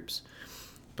youth groups,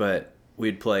 but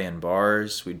we'd play in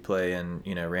bars, we'd play in,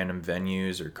 random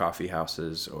venues or coffee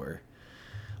houses or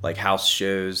like house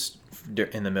shows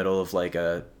in the middle of like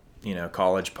a,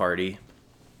 college party.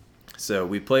 So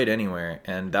we played anywhere,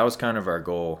 and that was kind of our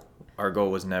goal. Our goal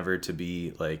was never to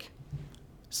be like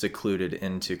secluded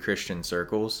into Christian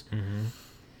circles,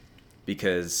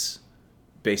 because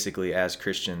basically as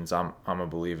Christians, I'm a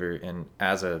believer, and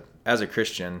as a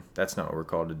Christian, that's not what we're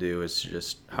called to do, is to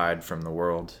just hide from the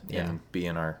world and be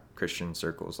in our Christian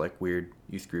circles like weird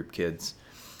youth group kids.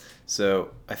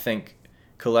 So I think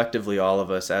collectively all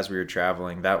of us, as we were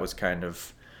traveling, that was kind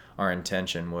of our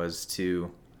intention, was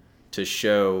to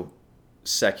show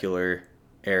secular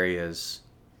areas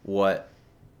what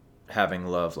having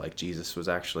love like Jesus was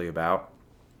actually about.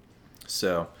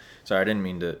 So sorry, I didn't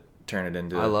mean to turn it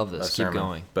into I love this. a sermon, Keep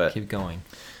going. but keep going.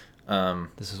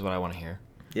 This is what I want to hear.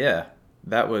 Yeah,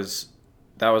 that was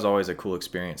always a cool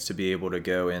experience, to be able to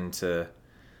go into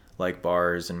like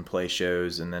bars and play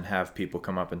shows and then have people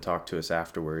come up and talk to us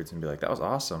afterwards and be like, that was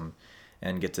awesome,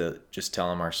 and get to just tell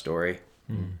them our story.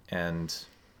 And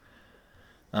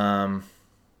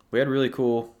we had really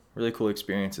cool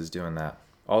experiences doing that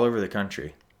all over the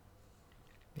country.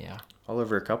 Yeah. All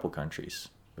over a couple countries.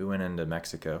 We went into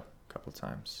Mexico a couple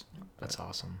times. That's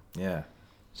awesome. Yeah.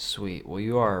 Sweet. Well,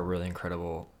 you are a really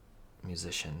incredible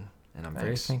musician, and I'm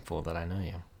very thankful that I know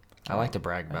you. I like to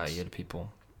brag about you to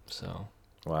people, so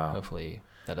hopefully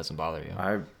that doesn't bother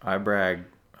you. I brag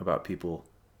about people,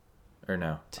 or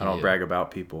no, I don't brag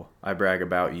about people. I brag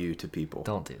about you to people.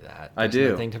 Don't do that. I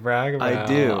do. Nothing to brag about. I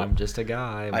do. I'm just a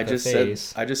guy with a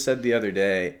face. I just said the other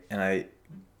day, and I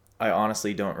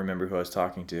honestly don't remember who I was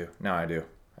talking to. Now I do,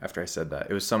 after I said that.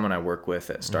 It was someone I work with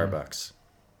at Starbucks.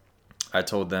 I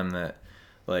told them that,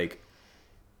 like,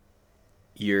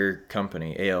 your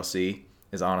company, ALC,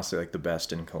 is honestly, like, the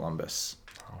best in Columbus.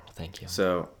 Oh, thank you.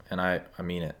 So, and I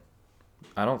mean it.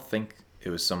 I don't think it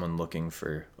was someone looking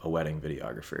for a wedding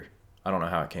videographer. I don't know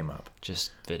how it came up.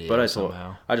 Just video But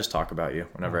somehow. I just talk about you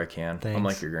whenever I can. Thanks. I'm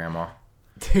like your grandma.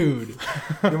 Dude,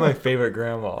 you're my favorite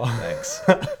grandma. Thanks.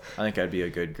 I think I'd be a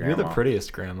good grandma. You're the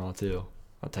prettiest grandma, too.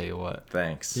 I'll tell you what.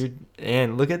 Thanks.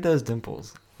 And look at those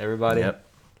dimples. Everybody, Yep.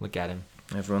 look at him.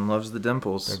 Everyone loves the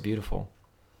dimples. They're beautiful.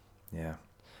 Yeah.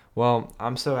 Well,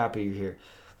 I'm so happy you're here.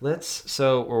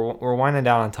 So we're winding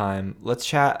down on time. Let's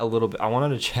chat a little bit. I wanted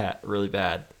to chat really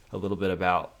bad a little bit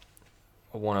about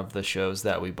one of the shows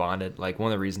that we bonded. Like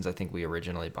one of the reasons I think we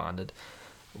originally bonded,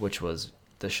 which was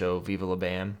the show Viva La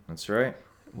Bam. That's right.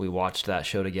 We watched that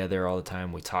show together all the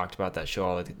time. We talked about that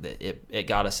show. It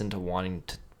got us into wanting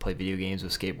to play video games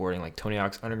with skateboarding, like Tony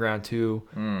Hawk's Underground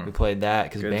 2. We played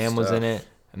that because Bam was in it.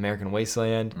 American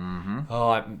Wasteland.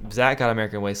 Zach got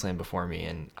American Wasteland before me,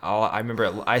 and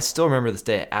I still remember this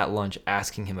day at lunch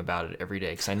asking him about it every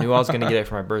day because I knew I was going to get it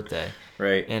for my birthday.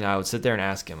 Right. And I would sit there and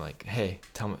ask him like, "Hey,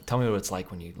 tell me what it's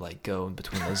like when you like go in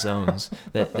between those zones."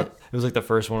 It was like the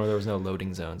first one where there was no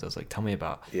loading zones. I was like, "Tell me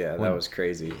about." Yeah, that was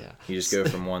crazy. Yeah. You just go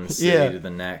from one city to the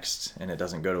next, and it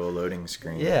doesn't go to a loading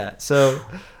screen. Yeah. So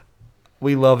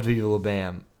we loved Viva La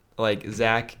Bam. Like,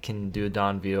 Zach can do a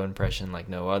Don Vito impression like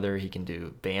no other. He can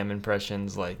do Bam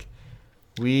impressions. Like,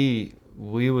 we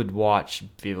would watch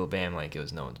Viva La Bam like it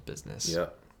was no one's business.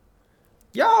 Yep.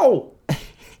 Yo! You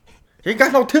ain't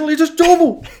got no tiddly, just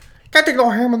jumble. Can't take no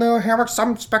hammer there, hammer.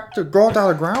 Some expect to grow out of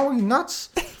the ground. You nuts?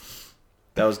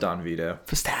 That was Don Vito.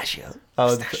 Pistachio.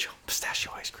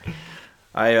 Pistachio ice cream.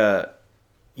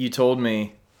 You told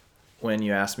me when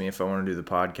you asked me if I want to do the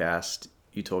podcast,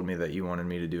 you told me that you wanted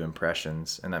me to do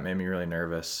impressions, and that made me really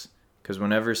nervous. Because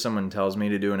whenever someone tells me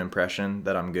to do an impression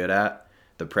that I'm good at,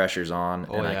 the pressure's on,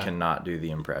 I cannot do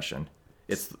the impression.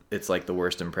 It's like the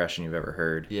worst impression you've ever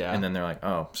heard. Yeah. And then they're like,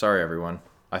 "Oh, sorry, everyone.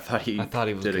 I thought he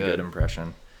was did a good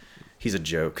impression." He's a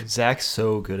joke. Zach's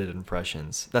so good at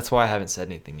impressions. That's why I haven't said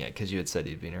anything yet, because you had said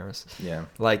you'd be nervous. Yeah.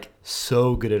 Like,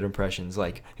 so good at impressions.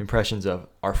 Like, impressions of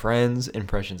our friends,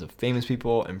 impressions of famous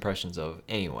people, impressions of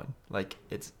anyone. Like,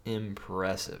 it's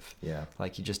impressive. Yeah.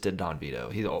 Like, he just did Don Vito.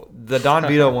 The Don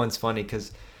Vito one's funny,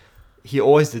 because he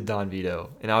always did Don Vito,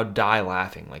 and I would die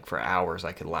laughing. Like, for hours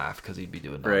I could laugh, because he'd be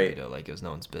doing Don Vito like it was no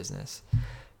one's business.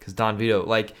 Because Don Vito,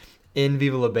 like, in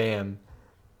Viva La Bam...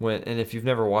 And if you've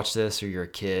never watched this, or you're a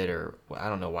kid, or I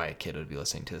don't know why a kid would be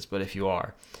listening to this, but if you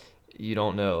are, you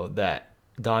don't know that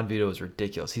Don Vito is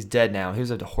ridiculous. He's dead now. He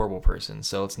was a horrible person,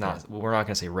 so it's not. Yeah. We're not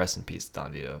gonna say rest in peace,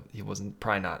 Don Vito. He wasn't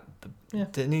probably not.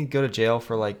 Didn't he go to jail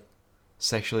for like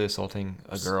sexually assaulting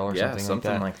a girl or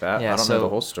something like that? Yeah, I don't know the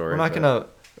whole story. We're not gonna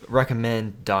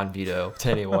recommend Don Vito to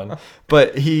anyone,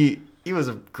 but he was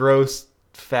a gross,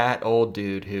 fat old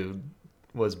dude who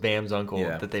was Bam's uncle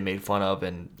that they made fun of,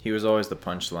 and he was always the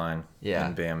punchline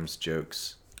in Bam's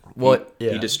jokes.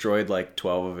 He destroyed like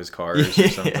 12 of his cars or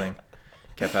something.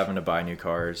 Kept having to buy new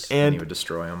cars, and he would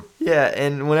destroy them. Yeah,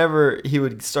 and whenever he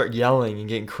would start yelling and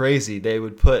getting crazy, they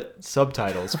would put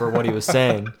subtitles for what he was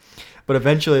saying. But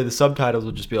eventually the subtitles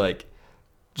would just be like,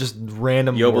 just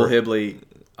random Yobel Hibbly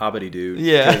Abadi dude.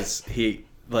 Yeah. Because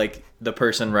the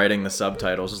person writing the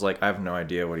subtitles was like, I have no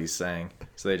idea what he's saying.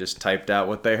 So they just typed out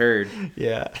what they heard.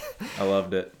 Yeah. I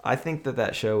loved it. I think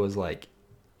that show was like...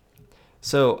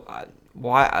 So,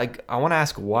 why I want to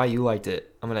ask why you liked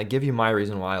it. I'm going to give you my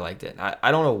reason why I liked it.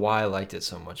 I don't know why I liked it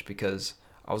so much, because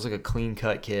I was like a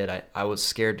clean-cut kid. I was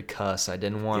scared to cuss. I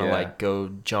didn't want to go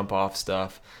jump off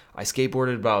stuff. I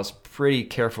skateboarded, but I was pretty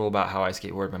careful about how I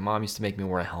skateboarded. My mom used to make me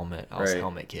wear a helmet. I was a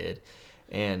helmet kid.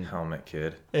 Helmet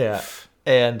kid. Yeah.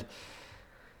 And...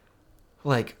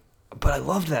 but I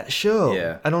loved that show.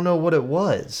 Yeah. I don't know what it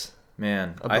was.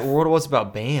 Man. What it was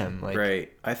about Bam.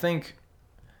 Right. I think,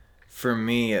 for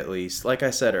me at least, like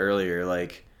I said earlier,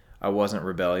 I wasn't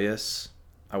rebellious.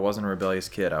 I wasn't a rebellious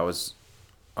kid. I was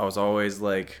always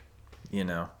by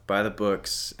the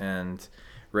books and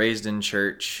raised in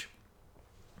church.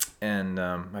 And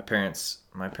my parents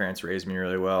raised me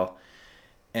really well.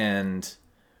 And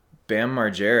Bam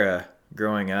Margera,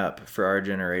 growing up for our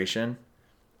generation...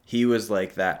 He was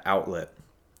like that outlet.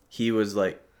 He was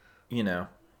like,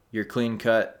 you're clean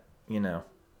cut,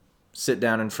 sit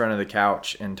down in front of the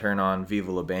couch and turn on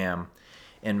Viva La Bam.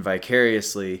 And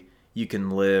vicariously, you can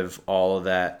live all of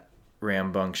that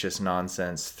rambunctious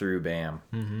nonsense through Bam.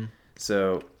 Mm-hmm.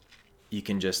 So you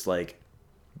can just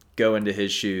go into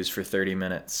his shoes for 30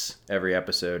 minutes every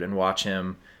episode and watch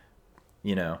him,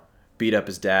 beat up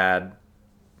his dad,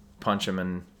 punch him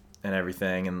and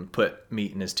everything, and put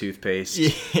meat in his toothpaste.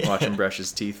 Yeah. Watch him brush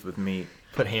his teeth with meat.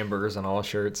 Put hamburgers on all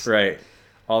shirts. Right.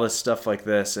 All this stuff like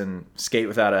this, and skate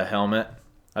without a helmet.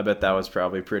 I bet that was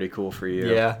probably pretty cool for you.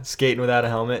 Yeah, skating without a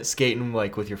helmet, skating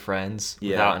like with your friends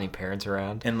Yeah. without any parents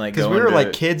around. And like because we going were to-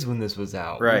 like kids when this was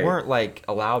out. Right. We weren't like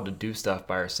allowed to do stuff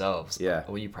by ourselves. Yeah.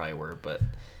 Well, you probably were, but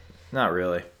Not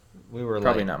really. we were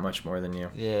Probably like, not much more than you.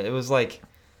 yeah, it was like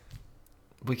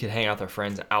we could hang out with our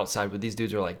friends outside, but these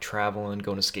dudes are like traveling,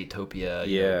 going to Skatopia.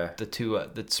 you know, Yeah.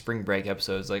 the spring break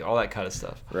episodes, like all that kind of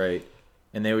stuff. Right.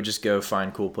 And they would just go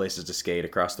find cool places to skate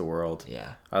across the world.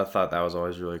 Yeah. I thought that was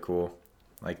always really cool.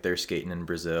 Like they're skating in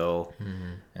Brazil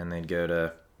and they'd go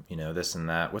to, this and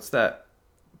that. What's that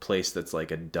place that's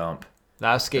like a dump?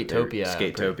 That was Skatopia.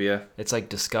 Skatopia. It's like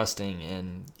disgusting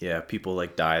and Yeah, people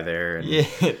like die there. And,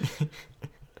 yeah.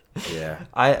 Yeah.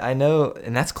 I know,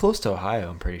 and that's close to Ohio,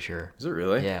 I'm pretty sure. Is it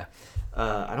really? Yeah.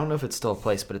 I don't know if it's still a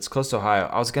place, but it's close to Ohio.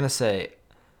 I was going to say,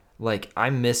 like, I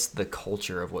miss the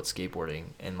culture of what skateboarding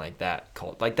and, like, that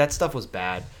cult. Like, that stuff was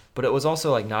bad, but it was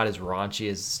also, like, not as raunchy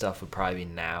as stuff would probably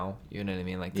be now. You know what I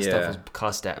mean? Like, the stuff was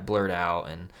cussed at, blurred out,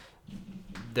 and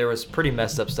there was pretty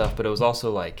messed up stuff, but it was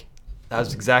also, like, that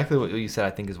was exactly what you said,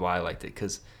 I think, is why I liked it,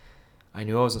 because I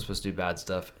knew I wasn't supposed to do bad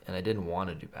stuff, and I didn't want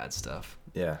to do bad stuff.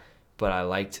 Yeah. But I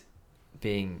liked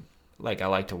being, like, I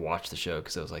liked to watch the show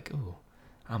because it was like, ooh,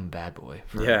 I'm a bad boy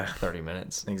for 30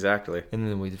 minutes. Exactly. And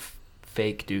then we'd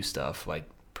fake do stuff, like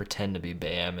pretend to be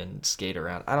Bam and skate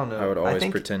around. I don't know. I would always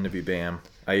pretend to be Bam.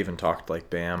 I even talked like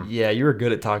Bam. Yeah, you were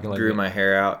good at talking like Grew my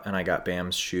hair out, and I got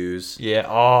Bam's shoes. Yeah.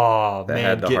 Oh, That man.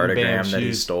 had the getting heartogram Bam's that he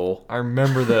shoes. stole. I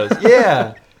remember those.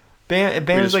 Yeah. Bam's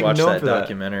We just like watched known that for that.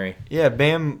 documentary. Yeah,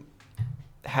 Bam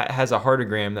has a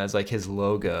heartogram that's like his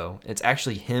logo. It's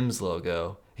actually him's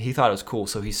logo. He thought it was cool,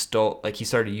 so he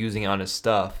started using it on his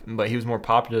stuff, but he was more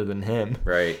popular than him.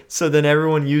 Right. So then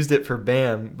everyone used it for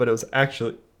Bam, but it was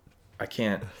actually... I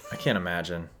can't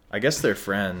imagine. I guess they're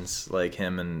friends, like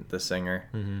him and the singer,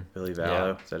 Billy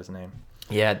Vallow. Yeah. Is that his name?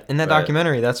 Yeah, in that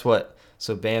documentary, that's what...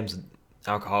 So Bam's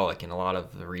alcoholic, and a lot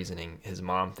of the reasoning his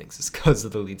mom thinks is because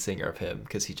of the lead singer of him,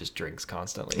 because he just drinks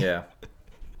constantly. Yeah.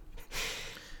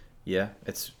 Yeah,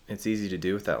 it's easy to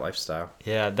do with that lifestyle.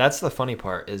 Yeah, that's the funny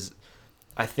part is...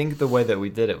 I think the way that we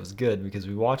did it was good because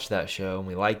we watched that show and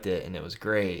we liked it and it was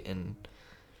great and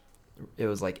it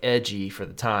was like edgy for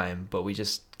the time, but we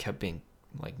just kept being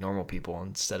like normal people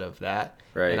instead of that.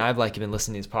 Right. And I've like been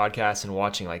listening to these podcasts and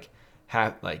watching like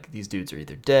these dudes are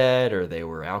either dead or they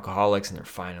were alcoholics and they're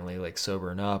finally like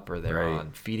sobering up, or they're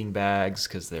on feeding bags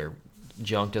because their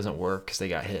junk doesn't work because they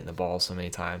got hit in the balls so many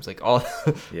times, like all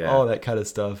that kind of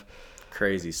stuff.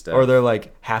 Crazy stuff. Or they're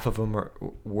like, half of them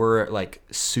were like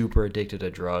super addicted to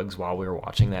drugs while we were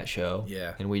watching that show.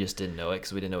 Yeah. And we just didn't know it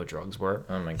because we didn't know what drugs were.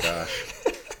 Oh my gosh.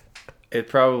 It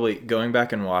probably, going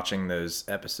back and watching those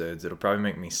episodes, it'll probably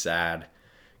make me sad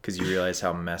because you realize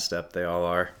how messed up they all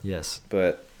are. Yes.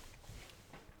 But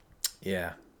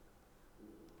yeah,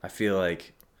 I feel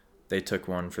like they took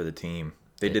one for the team.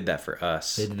 They did that for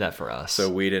us. They did that for us. So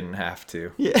we didn't have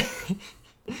to. Yeah.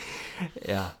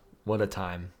 Yeah. What a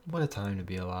time. What a time to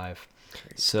be alive.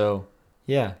 Crazy. So,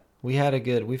 yeah, we've had a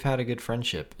good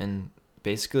friendship, and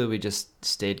basically we just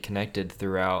stayed connected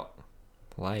throughout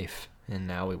life, and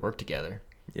now we work together.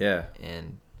 Yeah.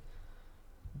 And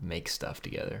make stuff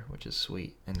together, which is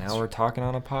sweet. And now we're talking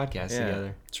on a podcast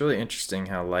together. It's really interesting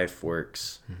how life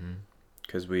works,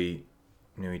 because we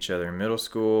knew each other in middle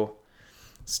school,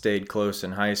 stayed close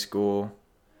in high school,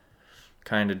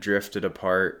 kind of drifted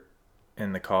apart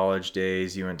in the college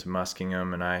days. You went to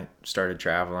Muskingum and I started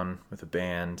traveling with a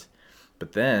band.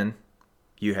 But then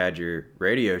you had your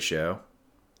radio show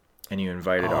and you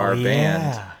invited our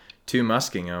band to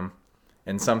Muskingum,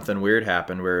 and something weird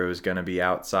happened where it was going to be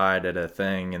outside at a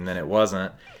thing and then it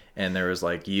wasn't, and there was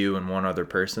like you and one other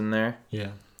person there.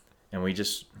 Yeah. And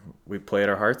we played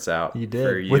our hearts out. You did.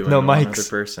 For you With and no one mics. other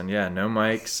person. Yeah, no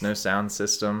mics, no sound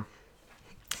system.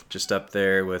 Just up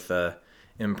there with a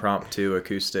impromptu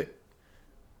acoustic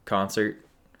concert.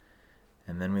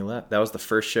 And then we left. That was the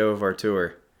first show of our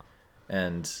tour.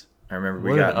 And I remember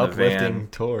we got in the van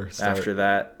tour after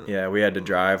that. Yeah, we had to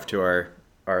drive to our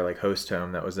like host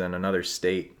home that was in another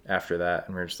state after that.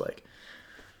 And we are just like,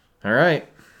 all right,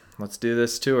 let's do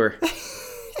this tour.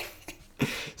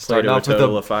 Starting off with a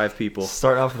total of 5 people.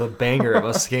 Starting off with a banger at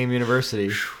Muskingum University.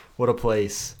 What a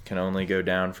place. Can only go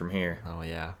down from here. Oh,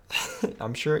 yeah.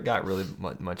 I'm sure it got really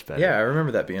much better. Yeah, I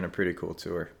remember that being a pretty cool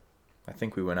tour. I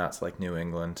think we went out to like New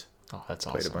England. Oh, that's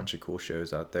awesome. Played a bunch of cool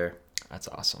shows out there. That's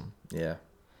awesome. Yeah.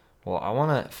 Well, I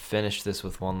want to finish this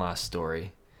with one last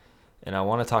story. And I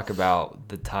want to talk about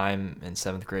the time in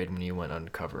 7th grade when you went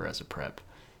undercover as a prep.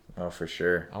 Oh, for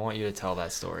sure. I want you to tell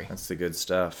that story. That's the good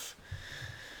stuff.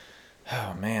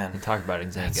 Oh, man. And talk about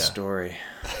Xanga. That story.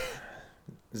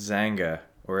 Xanga,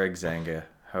 or Xanga,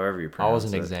 however you I pronounce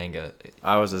wasn't it. Xanga.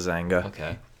 I was a Zanga.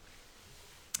 Okay.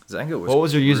 Zanga was. What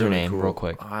was your really username, cool. real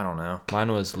quick? I don't know.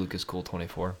 Mine was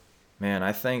LucasCool24. Man,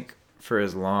 I think for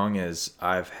as long as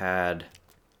I've had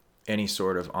any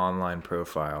sort of online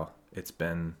profile, it's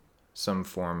been some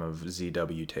form of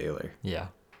ZW Taylor. Yeah.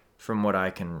 From what I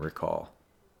can recall.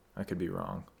 I could be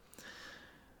wrong.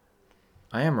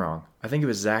 I am wrong. I think it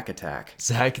was Zack Attack.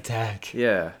 Zack Attack.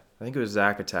 Yeah, I think it was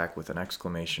Zack Attack with an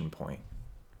exclamation point.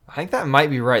 I think that might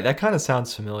be right. That kind of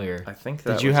sounds familiar. I think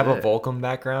that Did you was have a it. Volcom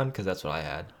background? Because that's what I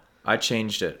had. I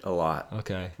changed it a lot.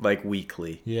 Okay. Like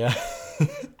weekly. Yeah.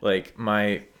 Like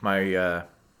my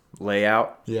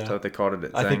layout. Yeah. That's what they called it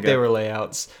at I think Zanga. they were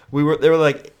layouts. They're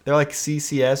like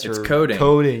CCS or It's coding.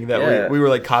 Coding that Yeah. we were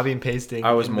like copy and pasting.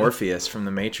 I was Morpheus from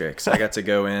the Matrix. I got to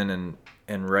go in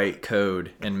and write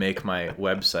code and make my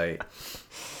website.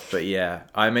 But yeah,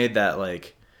 I made that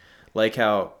like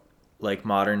how like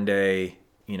modern day,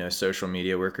 social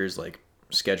media workers like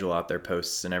schedule out their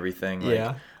posts and everything. Like,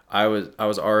 Yeah. I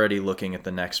was already looking at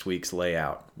the next week's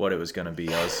layout, what it was going to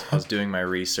be. I was doing my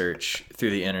research through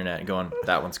the internet and going,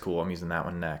 that one's cool. I'm using that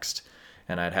one next.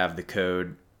 And I'd have the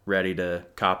code ready to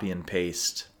copy and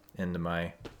paste into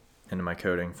my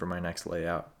coding for my next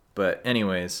layout. But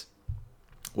anyways,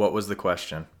 what was the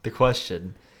question? The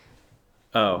question.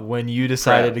 Oh, When you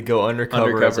decided to go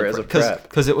undercover as a prep.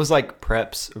 Because it was like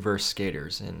preps versus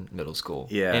skaters in middle school.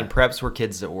 Yeah. And preps were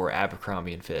kids that wore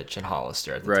Abercrombie and Fitch and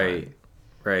Hollister at the time.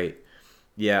 Right.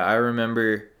 Yeah, I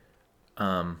remember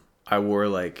I wore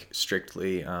like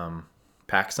strictly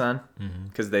PacSun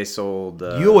because they sold...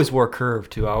 You always wore Curve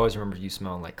too. I always remember you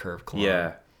smelling like Curve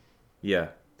cologne. Yeah.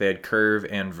 They had Curve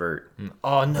and Vert.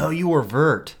 Oh, no, you wore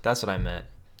Vert. That's what I meant.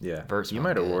 Yeah. Vert you smelled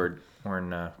might have good.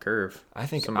 worn Curve. I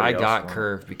think Somebody I else got wore it.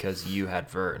 Curve because you had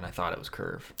Vert and I thought it was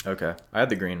Curve. Okay. I had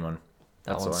the green one.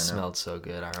 That That's one all I know. smelled so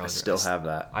good. I still have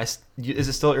that. Is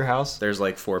it still at your house? There's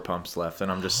like 4 pumps left,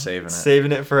 and I'm just saving it.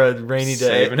 Saving it for a rainy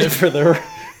day. Saving it for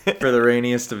the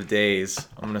rainiest of days.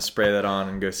 I'm gonna spray that on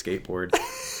and go skateboard.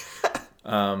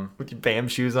 With your BAM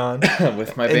shoes on.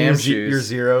 With my And BAM your shoes. Your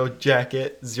zero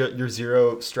jacket. Your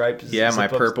zero striped. Yeah, my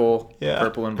zip-ups.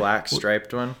 purple and black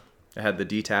striped one. It had the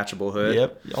detachable hood.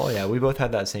 Yep. Oh yeah, we both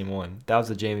had that same one. That was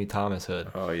the Jamie Thomas hood.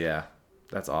 Oh yeah,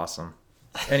 that's awesome.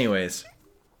 Anyways,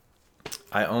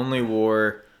 I only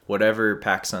wore whatever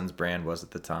PacSun's brand was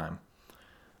at the time,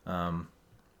 and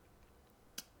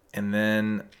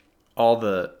then all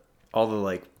the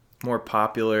like more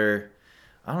popular.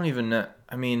 I don't even know.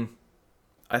 I mean,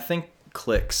 I think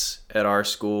cliques at our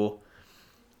school,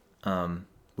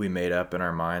 we made up in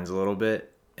our minds a little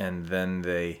bit, and then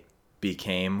they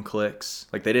became cliques.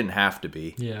 Like they didn't have to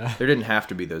be. Yeah. There didn't have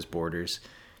to be those borders.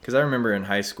 Because I remember in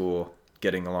high school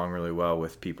getting along really well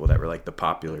with people that were like the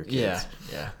popular kids.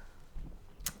 Yeah.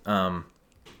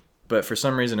 But for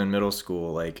some reason in middle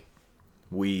school, like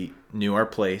we knew our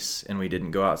place and we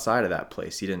didn't go outside of that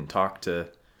place. You didn't talk to,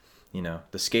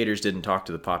 the skaters didn't talk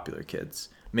to the popular kids.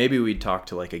 Maybe we'd talk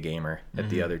to like a gamer at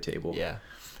the other table. Yeah.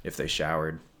 If they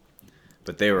showered.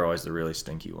 But they were always the really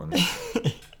stinky ones.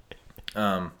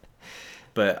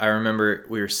 But I remember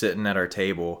we were sitting at our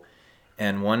table,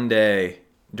 and one day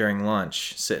during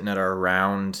lunch, sitting at our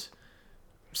round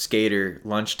skater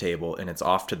lunch table, and it's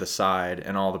off to the side,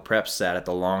 and all the preps sat at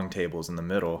the long tables in the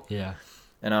middle. Yeah.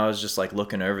 And I was just like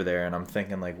looking over there, and I'm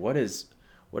thinking like, what is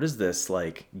this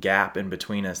like gap in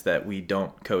between us that we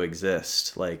don't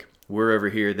coexist? Like we're over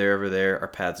here, they're over there. Our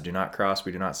paths do not cross.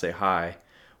 We do not say hi.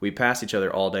 We pass each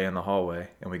other all day in the hallway,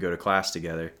 and we go to class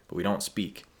together, but we don't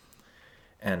speak.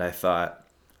 And I thought,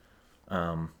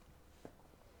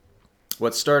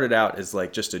 what started out as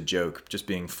like just a joke, just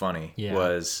being funny,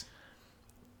 was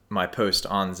my post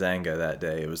on Zanga that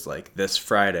day. It was like, this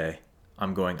Friday,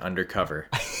 I'm going undercover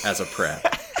as a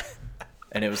prep.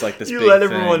 And it was like this You big let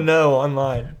thing. everyone know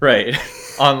online. Right.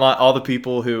 Online, all the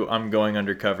people who I'm going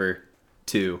undercover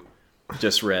to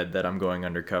just read that I'm going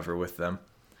undercover with them.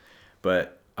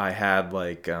 But I had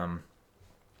like an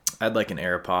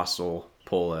Aeropostale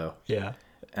polo. Yeah.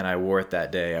 And I wore it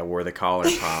that day. I wore the collar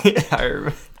pop. I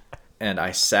remember. And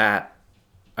I sat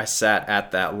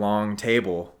at that long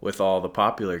table with all the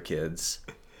popular kids.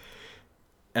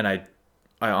 And I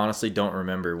honestly don't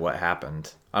remember what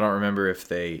happened. I don't remember if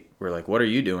they were like, what are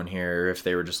you doing here? Or if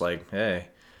they were just like, hey,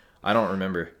 I don't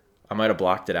remember. I might have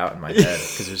blocked it out in my head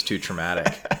because it was too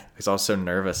traumatic. Because I was so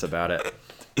nervous about it.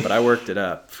 But I worked it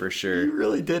up for sure. You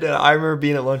really did it. I remember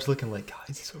being at lunch looking like,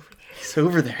 guys, he's over there. He's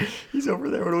over there. He's over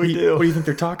there. What do we do? What do you think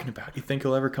they're talking about? You think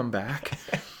he'll ever come back?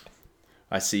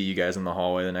 I see you guys in the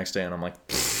hallway the next day, and I'm like,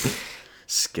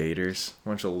 skaters,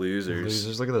 bunch of losers.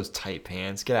 Losers. Look at those tight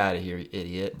pants. Get out of here, you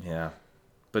idiot. Yeah.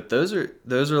 But those are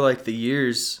like the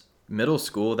years, middle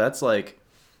school. That's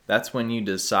when you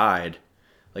decide,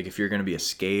 like, if you're going to be a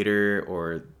skater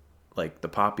or like the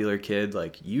popular kid,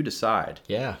 like you decide.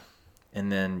 Yeah. And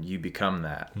then you become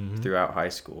that throughout high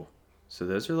school. So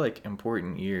those are like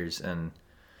important years. And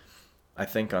I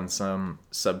think on some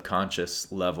subconscious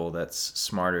level that's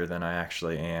smarter than I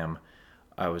actually am,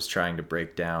 I was trying to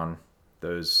break down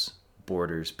those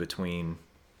borders between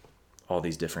all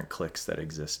these different cliques that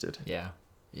existed. Yeah.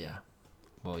 Yeah.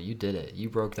 Well, you did it. You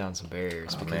broke down some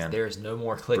barriers because man. there's no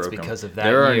more cliques Broke 'em. because of that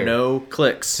There year. are no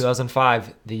cliques.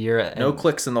 2005, the year. No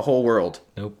cliques in the whole world.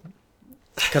 Nope.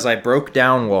 Because I broke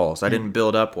down walls. I didn't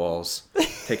build up walls.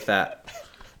 Take that,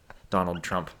 Donald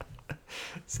Trump.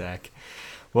 Zach.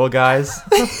 Well, guys.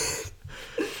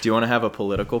 Do you want to have a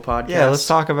political podcast? Yeah, let's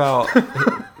talk about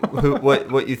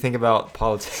what you think about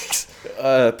politics.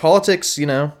 Politics,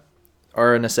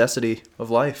 are a necessity of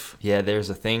life. Yeah, there's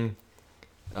a thing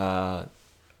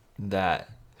that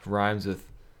rhymes with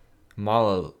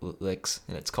monoliths,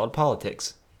 and it's called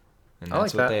politics. And I like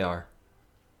that's what that. they are.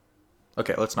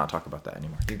 Okay, let's not talk about that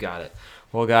anymore. You got it.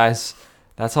 Well, guys,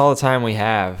 that's all the time we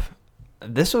have.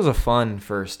 This was a fun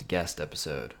first guest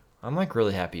episode. I'm like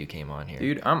really happy you came on here.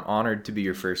 Dude, I'm honored to be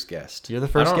your first guest. You're the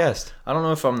first guest. I don't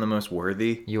know if I'm the most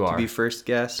worthy to be first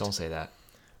guest. Don't say that.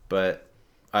 But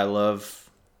I love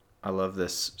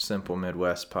this Simple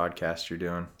Midwest podcast you're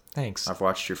doing. Thanks. I've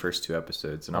watched your first 2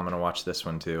 episodes, and I'm going to watch this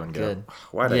one too and Good. go,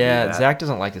 why did I do that? Zach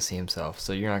doesn't like to see himself,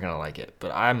 so you're not going to like it.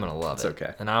 But I'm going to love it. It's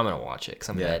okay. And I'm going to watch it because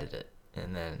I'm going to edit it.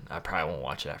 And then I probably won't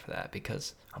watch it after that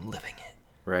because I'm living it.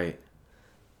 Right.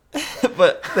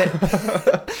 But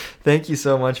thank you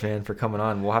so much, man, for coming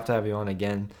on. We'll have to have you on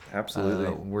again.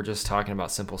 Absolutely. We're just talking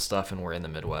about simple stuff, and we're in the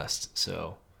Midwest,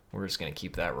 so we're just going to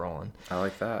keep that rolling. I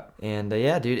like that. And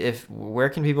yeah, dude, where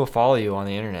can people follow you on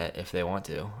the internet if they want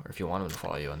to, or if you want them to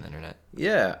follow you on the internet?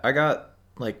 Yeah, I got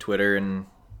like Twitter and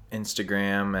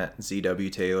Instagram at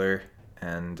ZW Taylor,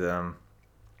 and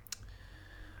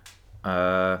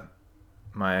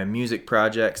my music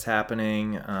project's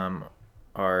happening.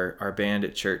 Our band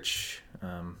at church,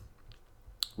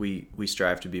 we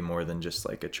strive to be more than just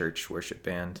like a church worship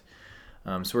band.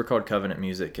 So we're called Covenant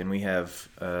Music, and we have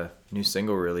a new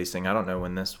single releasing. I don't know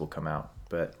when this will come out,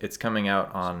 but it's coming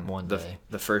out on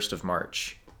the 1st of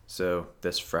March. So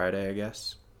this Friday, I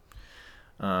guess.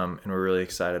 And we're really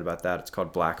excited about that. It's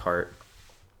called Blackheart.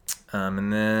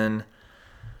 And then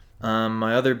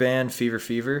my other band, Fever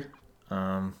Fever,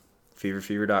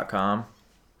 feverfever.com.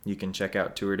 You can check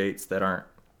out tour dates that aren't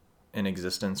in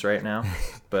existence right now,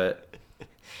 but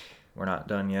we're not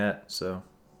done yet, so.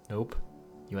 Nope.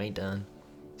 You ain't done.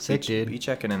 Sick, dude. Be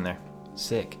checking in there.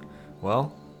 Sick.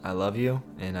 Well, I love you,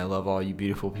 and I love all you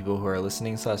beautiful people who are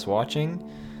listening / watching.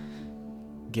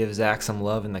 Give Zach some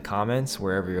love in the comments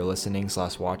wherever you're listening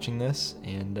 / watching this,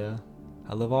 and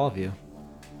I love all of you.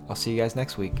 I'll see you guys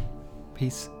next week.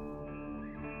 Peace.